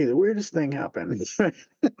 okay, the weirdest thing happened.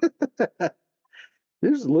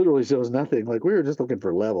 This literally shows nothing. Like we were just looking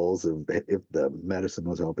for levels of if the medicine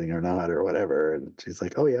was helping or not or whatever. And she's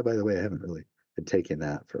like, "Oh yeah, by the way, I haven't really been taking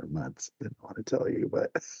that for months. Didn't want to tell you,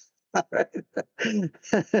 but all right."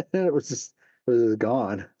 It was just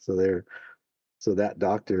gone. So that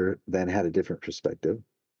doctor then had a different perspective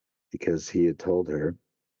because he had told her.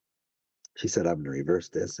 She said, "I'm going to reverse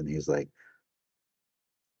this," and he's like,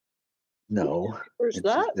 You "No," can't reverse and she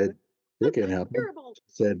that. said, "It can That's happen." terrible. She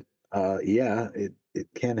said, "Yeah, it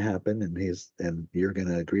can happen, and you're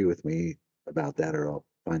gonna agree with me about that, or I'll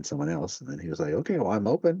find someone else." And then he was like, "Okay, well, I'm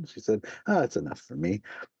open." She said, "Ah, it's enough for me.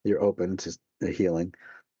 You're open to the healing."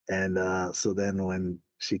 And so then when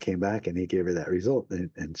she came back and he gave her that result,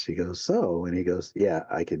 and she goes, "So," and he goes, "Yeah,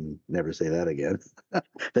 I can never say that again."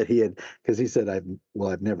 That he had, because he said, I've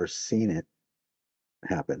never seen it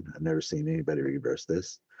happen. I've never seen anybody reverse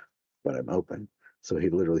this, but I'm open. So he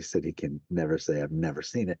literally said he can never say, I've never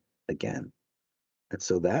seen it again. And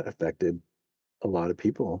so that affected a lot of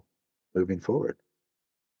people moving forward,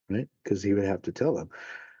 right? Because he would have to tell them,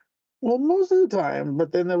 well, most of the time,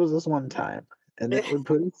 but then there was this one time, and that would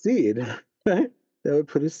put a seed, right? That would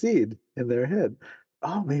put a seed in their head.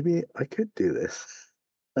 Oh, maybe I could do this.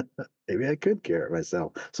 Maybe I could care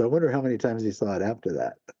myself. So I wonder how many times he saw it after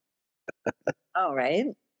that. All right.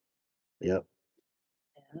 Yep.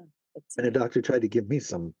 Yeah. It's And a doctor tried to give me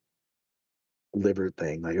some liver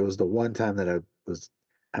thing. Like it was the one time that I was,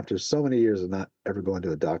 after so many years of not ever going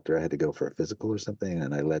to a doctor, I had to go for a physical or something,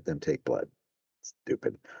 and I let them take blood.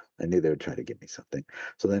 Stupid. I knew they would try to give me something.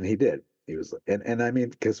 So then he did. He was, and I mean,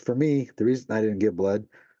 because for me, the reason I didn't give blood,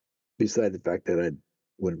 beside the fact that I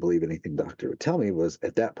wouldn't believe anything doctor would tell me, was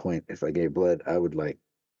at that point, if I gave blood, I would like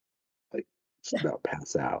just about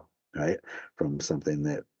pass out, right? From something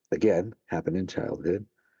that again happened in childhood,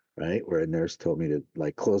 right? Where a nurse told me to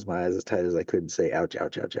like close my eyes as tight as I could and say ouch,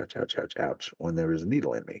 ouch, ouch, ouch, ouch, ouch, ouch when there was a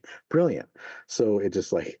needle in me. Brilliant. So it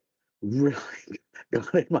just like really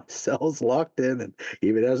got in my cells locked in. And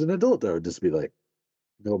even as an adult, I would just be like,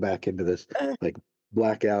 go back into this uh, like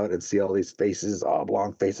blackout and see all these faces,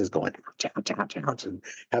 oblong faces going ouch, ouch, ouch, ouch, and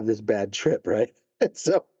have this bad trip, right?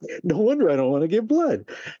 So no wonder I don't want to give blood.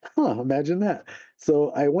 Huh, imagine that.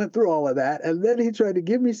 So I went through all of that, and then he tried to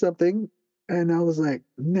give me something, and I was like,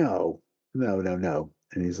 no, no, no, no.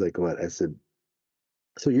 And he's like, what? I said,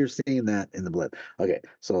 so you're seeing that in the blood. Okay,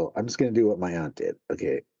 so I'm just gonna do what my aunt did.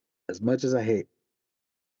 Okay. As much as I hate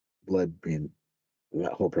blood being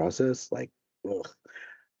that whole process, like, ugh,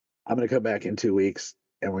 I'm gonna come back in 2 weeks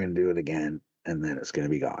and we're gonna do it again, and then it's gonna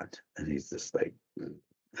be gone. And he's just like, "Mm,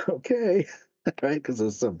 okay, right? Because it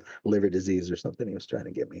was some liver disease or something he was trying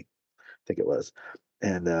to get me. I think it was.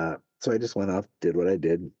 And so I just went off, did what I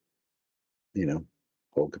did, you know,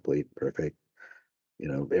 whole, complete, perfect.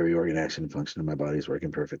 Every organ, action, function of my body's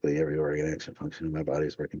working perfectly. Every organ, action, function of my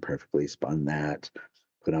body's working perfectly. Spun that,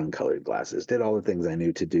 put on colored glasses, did all the things I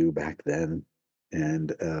knew to do back then,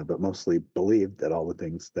 and but mostly believed that all the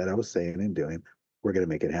things that I was saying and doing were going to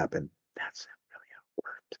make it happen. That's really how it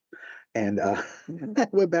worked. And I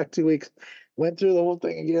went back 2 weeks, went through the whole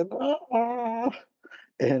thing again,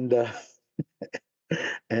 and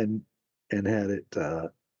and and had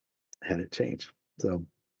it change. So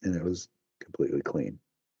and it was completely clean.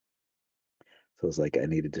 So it was like I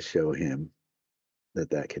needed to show him that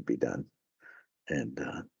that could be done, and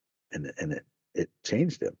it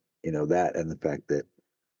changed him. That and the fact that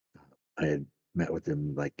I had met with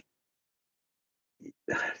him like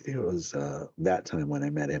I think it was that time when I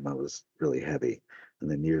met him, I was really heavy, and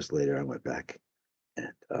then years later I went back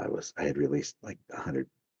and I had released like 100+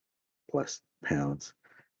 pounds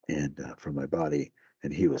and from my body,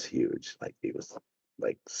 and he was huge. Like he was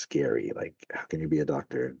like scary. Like how can you be a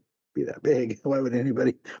doctor and be that big? Why would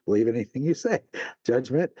anybody believe anything you say?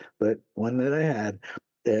 Judgment, but one that I had,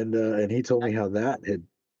 and he told me how that had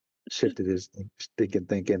shifted his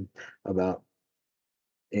thinking about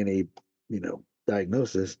any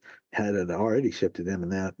diagnosis had it already shifted him,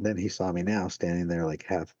 and that then he saw me now standing there like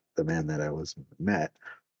half the man that I was met.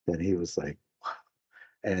 Then he was like,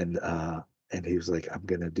 and he was like, I'm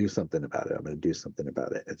gonna do something about it. I'm gonna do something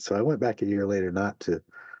about it. And so I went back a year later, not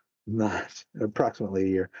approximately a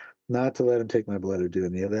year, not to let him take my blood or do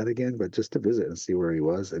any of that again, but just to visit and see where he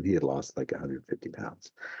was. And he had lost like 150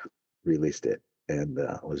 pounds, released it, and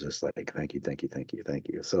was just like, thank you, thank you, thank you, thank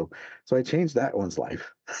you. So I changed that one's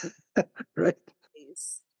life, right?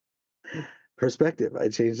 Yes. Perspective. I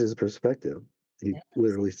changed his perspective. He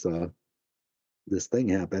literally saw this thing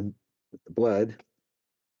happen with the blood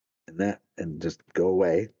and just go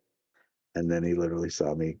away. And then he literally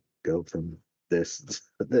saw me go from this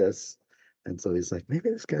to this. And so he's like, maybe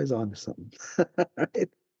this guy's on to something. Right?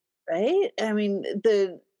 Right? I mean,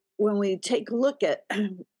 the when we take a look at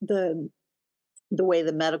the the way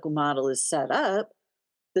the medical model is set up,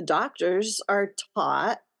 the doctors are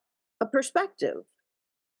taught a perspective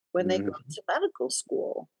when they go Mhm. to medical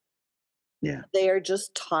school. Yeah. They are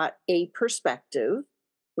just taught a perspective,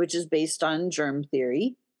 which is based on germ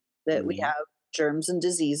theory, that we Mhm. have germs and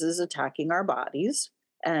diseases attacking our bodies.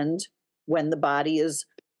 And when the body is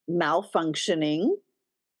malfunctioning,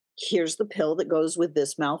 here's the pill that goes with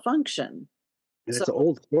this malfunction. And So, it's an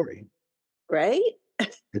old story. right?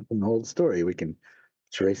 It's an old story. We can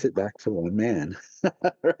trace it back to one man,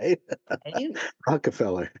 right? Right?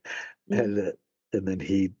 Rockefeller. Mhm. And, uh, and then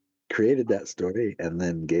he created that story and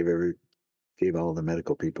then gave all the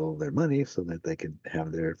medical people their money so that they could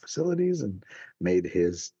have their facilities and made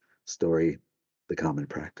his story the common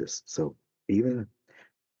practice. So even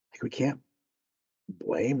like we can't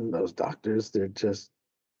blame those doctors. They're just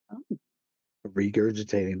Oh,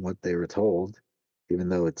 regurgitating what they were told, even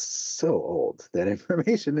though it's so old, that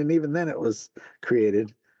information. And even then, it was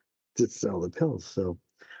created to sell the pills. So,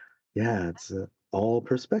 yeah, it's all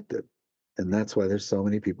perspective. And that's why there's so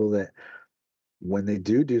many people that, when they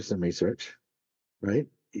do some research, right?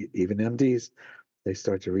 Even MDs, they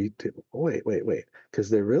start to read, wait, because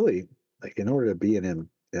they're really like, in order to be a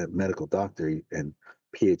medical doctor and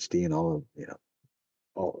PhD and all of,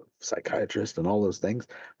 all psychiatrist and all those things,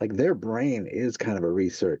 like their brain is kind of a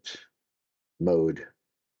research mode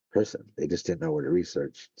person. They just didn't know where to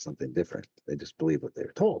research something different. They just believe what they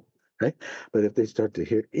were told, right? But if they start to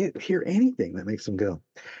hear anything that makes them go,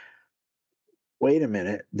 wait a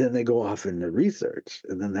minute, then they go off into research,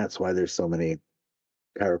 and then that's why there's so many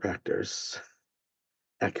chiropractors,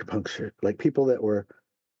 acupuncture, like people that were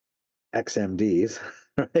XMDs,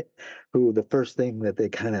 right? Who the first thing that they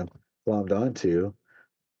kind of glommed onto,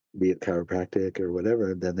 be it chiropractic or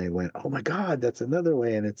whatever, then they went, oh my God, that's another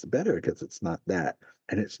way, and it's better because it's not that,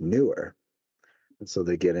 and it's newer. And so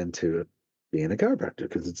they get into being a chiropractor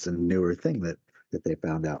because it's a newer thing that they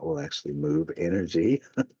found out will actually move energy,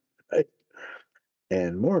 right?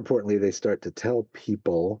 And more importantly, they start to tell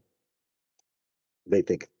people, they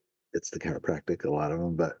think it's the chiropractic, a lot of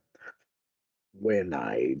them, but when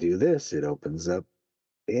I do this, it opens up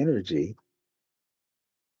energy,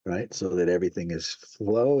 right? So that everything is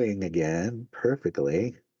flowing again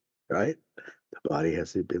perfectly, right? The body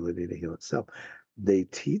has the ability to heal itself. They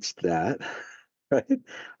teach that, right?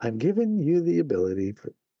 I'm giving you the ability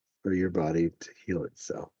for your body to heal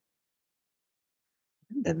itself.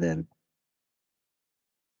 And then,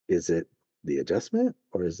 is it the adjustment,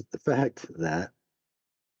 or is it the fact that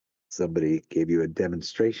somebody gave you a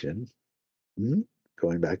demonstration? Mhm.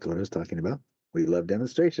 Going back to what I was talking about, we love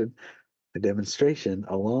demonstration. A demonstration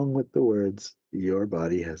along with the words, your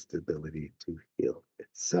body has the ability to heal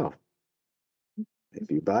itself.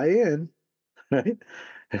 If you buy in, right?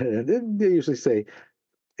 And then they usually say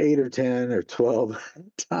 8 or 10 or 12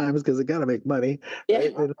 times because they got to make money, yeah.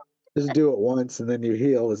 right? They don't just do it once and then you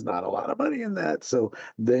heal. There's not a lot of money in that. So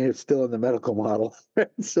they're still in the medical model. Right?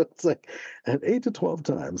 So it's like at 8 to 12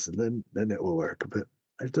 times, and then it will work. But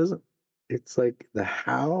it doesn't, it's like the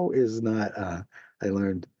how is not, I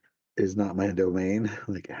learned, is not my domain,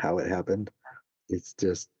 like how it happened. It's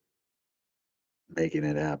just making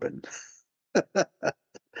it happen. The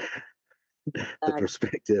Uh,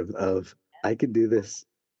 perspective of, I can do this.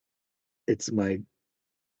 It's my,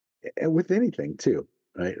 and with anything too,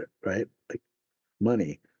 right? Right? Like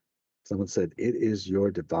money. Someone said it is your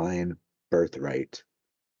divine birthright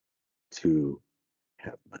to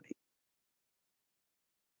have money.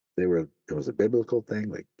 It was a biblical thing,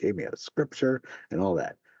 like gave me a scripture and all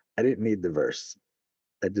that. I didn't need the verse.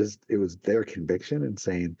 It was their conviction and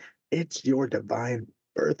saying, it's your divine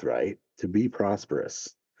birthright to be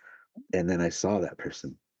prosperous. And then I saw that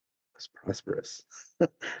person was prosperous.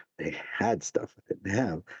 They had stuff I didn't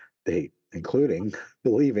have. They, including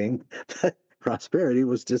believing that prosperity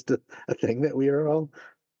was just a thing that we are all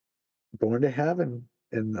born to have, and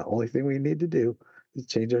the only thing we need to do is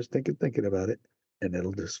change our thinking about it, and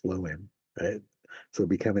it'll just flow in, right? So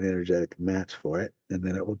become an energetic match for it, and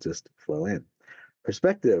then it will just flow in.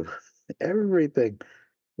 Perspective, everything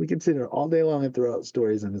we consider all day long and throughout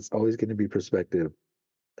stories, and it's always going to be perspective.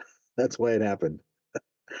 That's why it happened,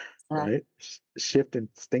 uh, right? Shift and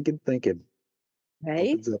stinking thinking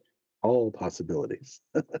right. opens up all possibilities.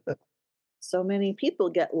 So many people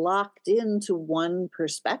get locked into one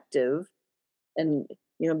perspective, and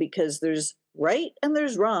because there's right and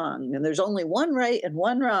there's wrong, and there's only one right and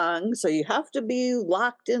one wrong, so you have to be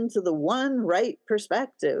locked into the one right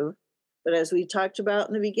perspective. But as we talked about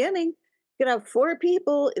in the beginning, you could have four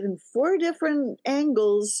people in four different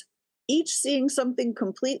angles, each seeing something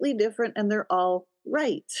completely different, and they're all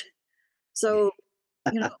right. So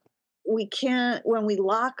you know we can't, when we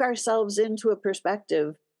lock ourselves into a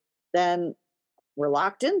perspective, then we're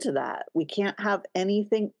locked into that. We can't have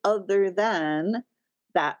anything other than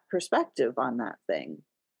that perspective on that thing.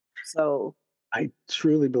 So, I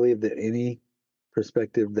truly believe that any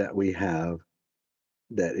perspective that we have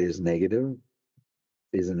that is negative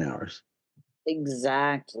isn't ours.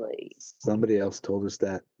 exactly. Somebody else told us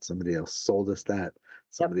that. Somebody else sold us that. Yep.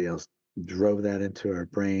 Somebody else drove that into our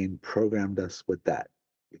brain, programmed us with that.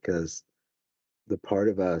 Because the part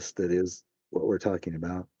of us that is what we're talking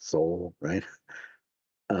about, soul, right?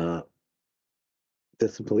 Uh,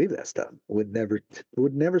 doesn't believe that stuff. Would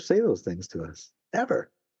never say those things to us ever.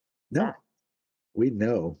 No, Exactly. we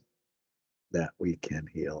know that we can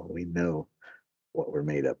heal. We know what we're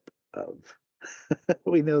made up of.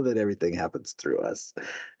 We know that everything happens through us,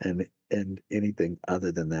 and anything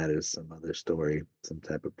other than that is some other story, some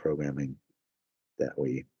type of programming that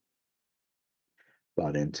we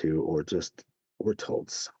bought into or just were told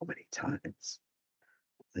so many times.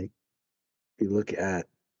 Like you look at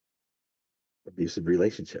abusive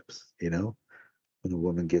relationships, when a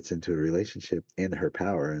woman gets into a relationship in her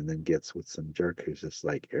power and then gets with some jerk who's just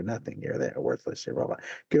like, you're nothing, you're there, worthless, you're blah, blah.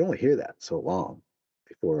 You can only hear that so long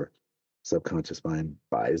before subconscious mind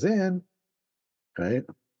buys in, right?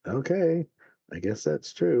 Okay, I guess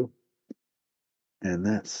that's true. And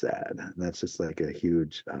that's sad. And that's just like a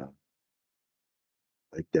huge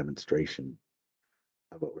like demonstration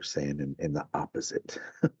of what we're saying in the opposite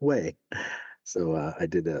way. So I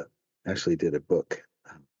actually did a book.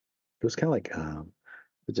 It was kind of like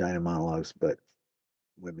vagina monologues, but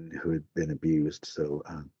women who had been abused. So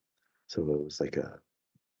it was like a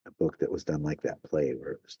book that was done like that play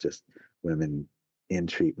where it was just women in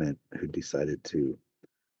treatment who decided to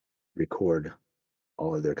record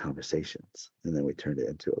all of their conversations, and then we turned it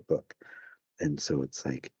into a book. And so it's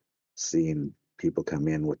like seeing people come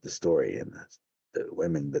in with the story and the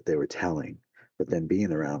women that they were telling, but then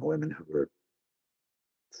being around women who were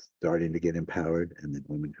starting to get empowered, and then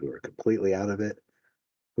women who are completely out of it,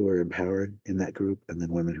 who are empowered in that group, and then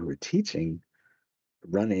women who were teaching,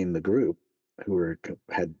 running the group, who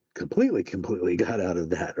had completely got out of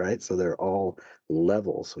that, right? So they're all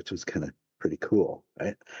levels, which was kind of pretty cool,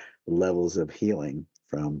 right? Levels of healing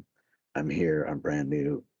from I'm here, I'm brand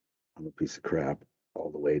new, I'm a piece of crap,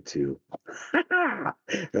 all the way to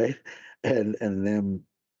right, and them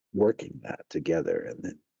working that together, and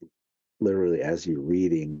then literally as you're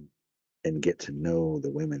reading and get to know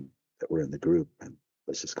the women that were in the group, and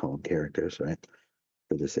let's just call them characters, right?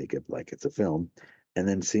 For the sake of like it's a film, and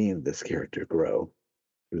then seeing this character grow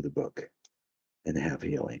through the book and have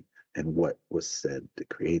healing and what was said to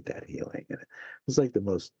create that healing. And it was like the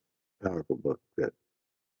most powerful book that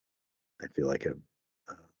I feel like I'm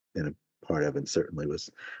been a part of, and certainly was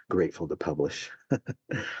grateful to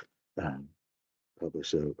um,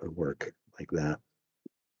 publish a work like that.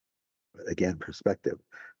 But again, perspective.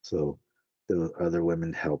 So the other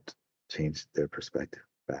women helped change their perspective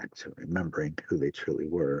back to remembering who they truly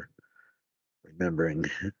were, remembering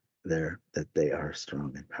that they are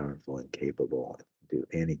strong and powerful and capable and do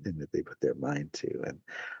anything that they put their mind to, and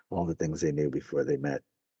all the things they knew before they met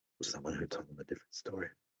someone who told them a different story.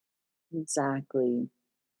 Exactly.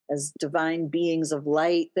 As divine beings of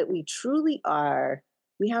light that we truly are,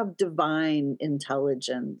 we have divine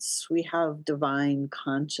intelligence, we have divine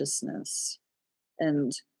consciousness,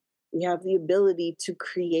 and we have the ability to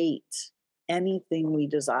create anything we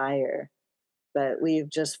desire. But we've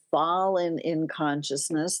just fallen in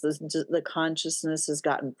consciousness. The consciousness has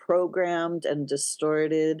gotten programmed and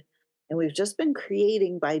distorted, and we've just been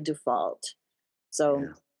creating by default. So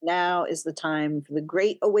Yeah. now is the time for the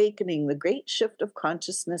great awakening. The great shift of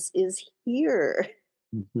consciousness is here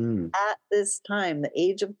Hmm. at this time. The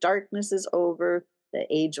age of darkness is over, the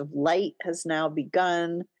age of light has now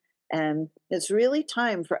begun. And it's really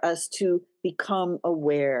time for us to become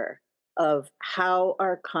aware of how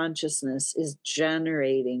our consciousness is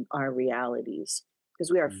generating our realities.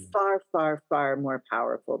 Because we are Mm. far, far, far more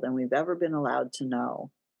powerful than we've ever been allowed to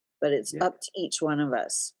know. But it's Yeah. up to each one of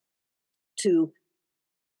us to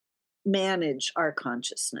manage our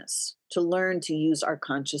consciousness, to learn to use our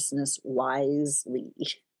consciousness wisely.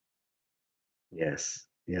 Yes.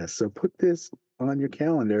 Yes. So put this on your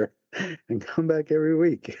calendar and come back every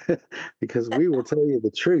week because we will tell you the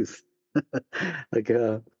truth. Like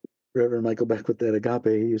Reverend Michael Beckwith at Agape,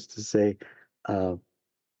 he used to say, uh,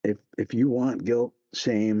 if you want guilt,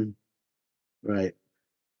 shame, right,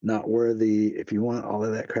 not worthy, if you want all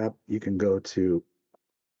of that crap, you can go to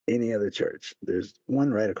any other church. There's one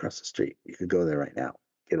right across the street. You could go there right now.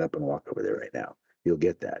 Get up and walk over there right now. You'll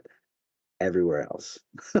get that everywhere else.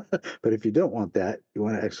 But if you don't want that, you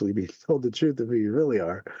want to actually be told the truth of who you really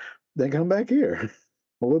are, then come back here.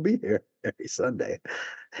 We'll be here every Sunday.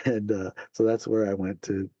 And so that's where I went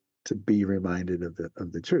to be reminded of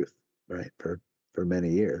the truth, right? For many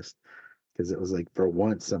years. Because it was like for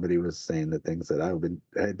once somebody was saying the things that I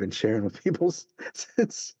had been sharing with people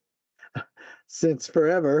since since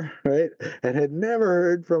forever, right? And had never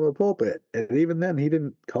heard from a pulpit. And even then he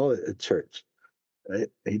didn't call it a church. Right?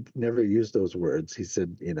 He never used those words. He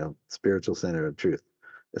said, spiritual center of truth.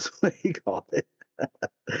 That's what he called it.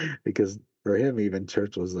 Because for him, even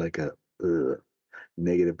church was like a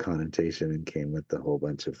negative connotation and came with a whole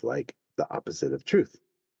bunch of like the opposite of truth.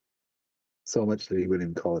 So much that he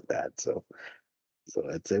wouldn't even call it that. So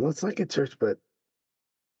I'd say, well, it's like a church, but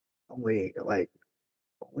only like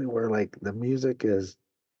only where like the music is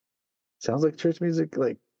sounds like church music,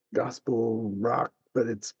 like gospel rock, but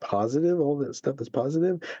it's positive. All that stuff is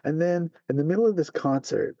positive. And then in the middle of this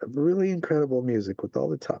concert of really incredible music with all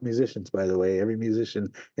the top musicians, by the way, every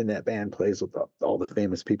musician in that band plays with all the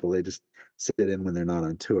famous people. They just sit in when they're not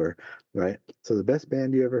on tour, right? So the best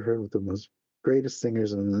band you ever heard with the most greatest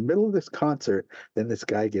singers. And in the middle of this concert, then this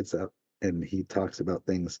guy gets up and he talks about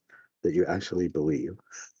things that you actually believe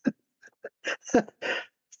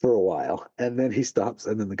for a while, and then he stops,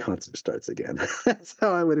 and then the concert starts again. That's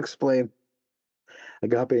how I would explain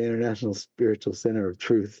Agape International Spiritual Center of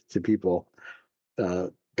Truth to people,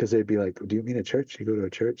 because they'd be like, "Do you mean a church? You go to a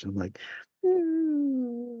church?" I'm like,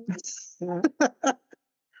 "Mm,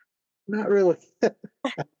 not really."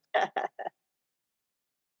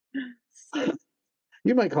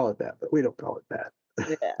 You might call it that, but we don't call it that.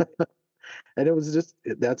 Yeah. And it was just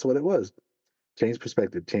that's what it was. Change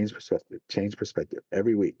perspective, change perspective, change perspective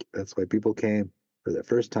every week. That's why people came for their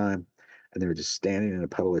first time, and they were just standing in a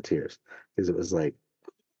puddle of tears because it was like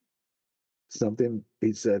something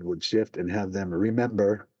he said would shift and have them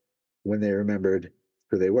remember when they remembered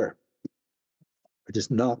who they were. I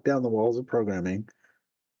just knocked down the walls of programming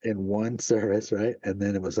in one service, right? And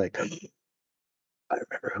then it was like, I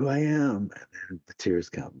remember who I am. And then the tears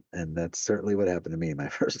come. And that's certainly what happened to me my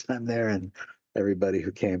first time there. And everybody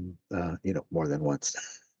who came, more than once,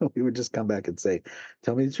 we would just come back and say,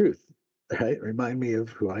 tell me the truth, right? Remind me of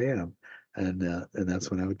who I am. And that's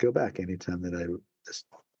when I would go back anytime that I just,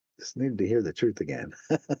 just needed to hear the truth again,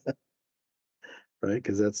 right?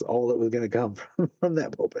 Because that's all that was going to come from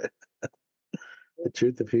that pulpit. The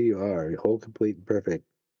truth of who you are, whole, complete, and perfect.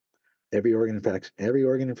 Every organ and function,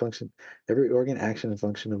 every organ, action, and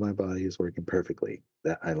function of my body is working perfectly.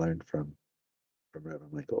 That I learned from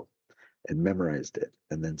Reverend Michael and memorized it,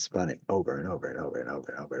 and then spun it over and over and over and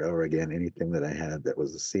over and over and over again. Anything that I had that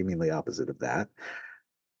was seemingly opposite of that,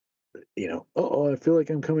 I feel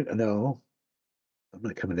like I'm coming. No, I'm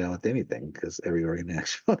not coming down with anything because every organ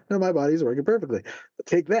action of my body's working perfectly.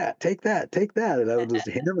 Take that, take that, take that. And I would just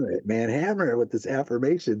hammer it, man, hammer it with this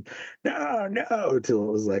affirmation. No, no, till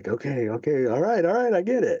it was like, okay, okay, all right, I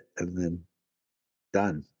get it. And then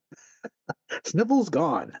done. Sniffle's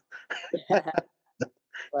gone. Love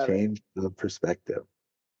it. Change the perspective.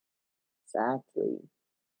 Exactly.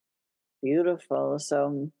 Beautiful.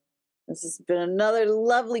 So this has been another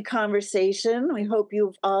lovely conversation. We hope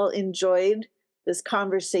you've all enjoyed this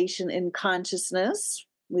conversation in consciousness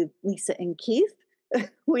with Lisa and Keith.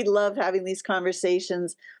 We love having these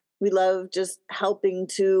conversations. We love just helping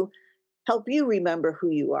to help you remember who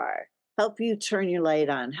you are, help you turn your light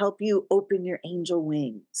on, help you open your angel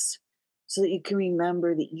wings so that you can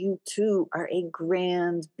remember that you too are a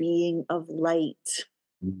grand being of light.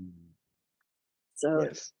 Mm, So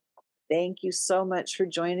yes. thank you so much for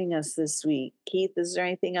joining us this week. Keith, is there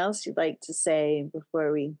anything else you'd like to say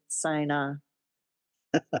before we sign off?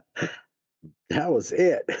 That was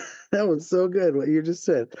it. That was so good what you just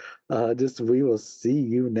said. Just we will see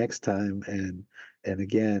you next time, and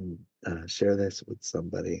again, share this with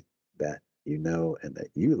somebody that you know and that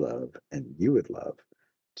you love and you would love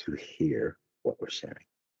to hear what we're sharing.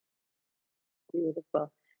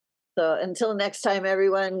 Beautiful. So until next time,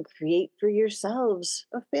 everyone, create for yourselves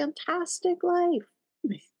a fantastic life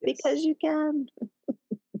Yes. because you can.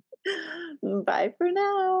 Bye for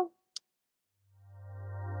now.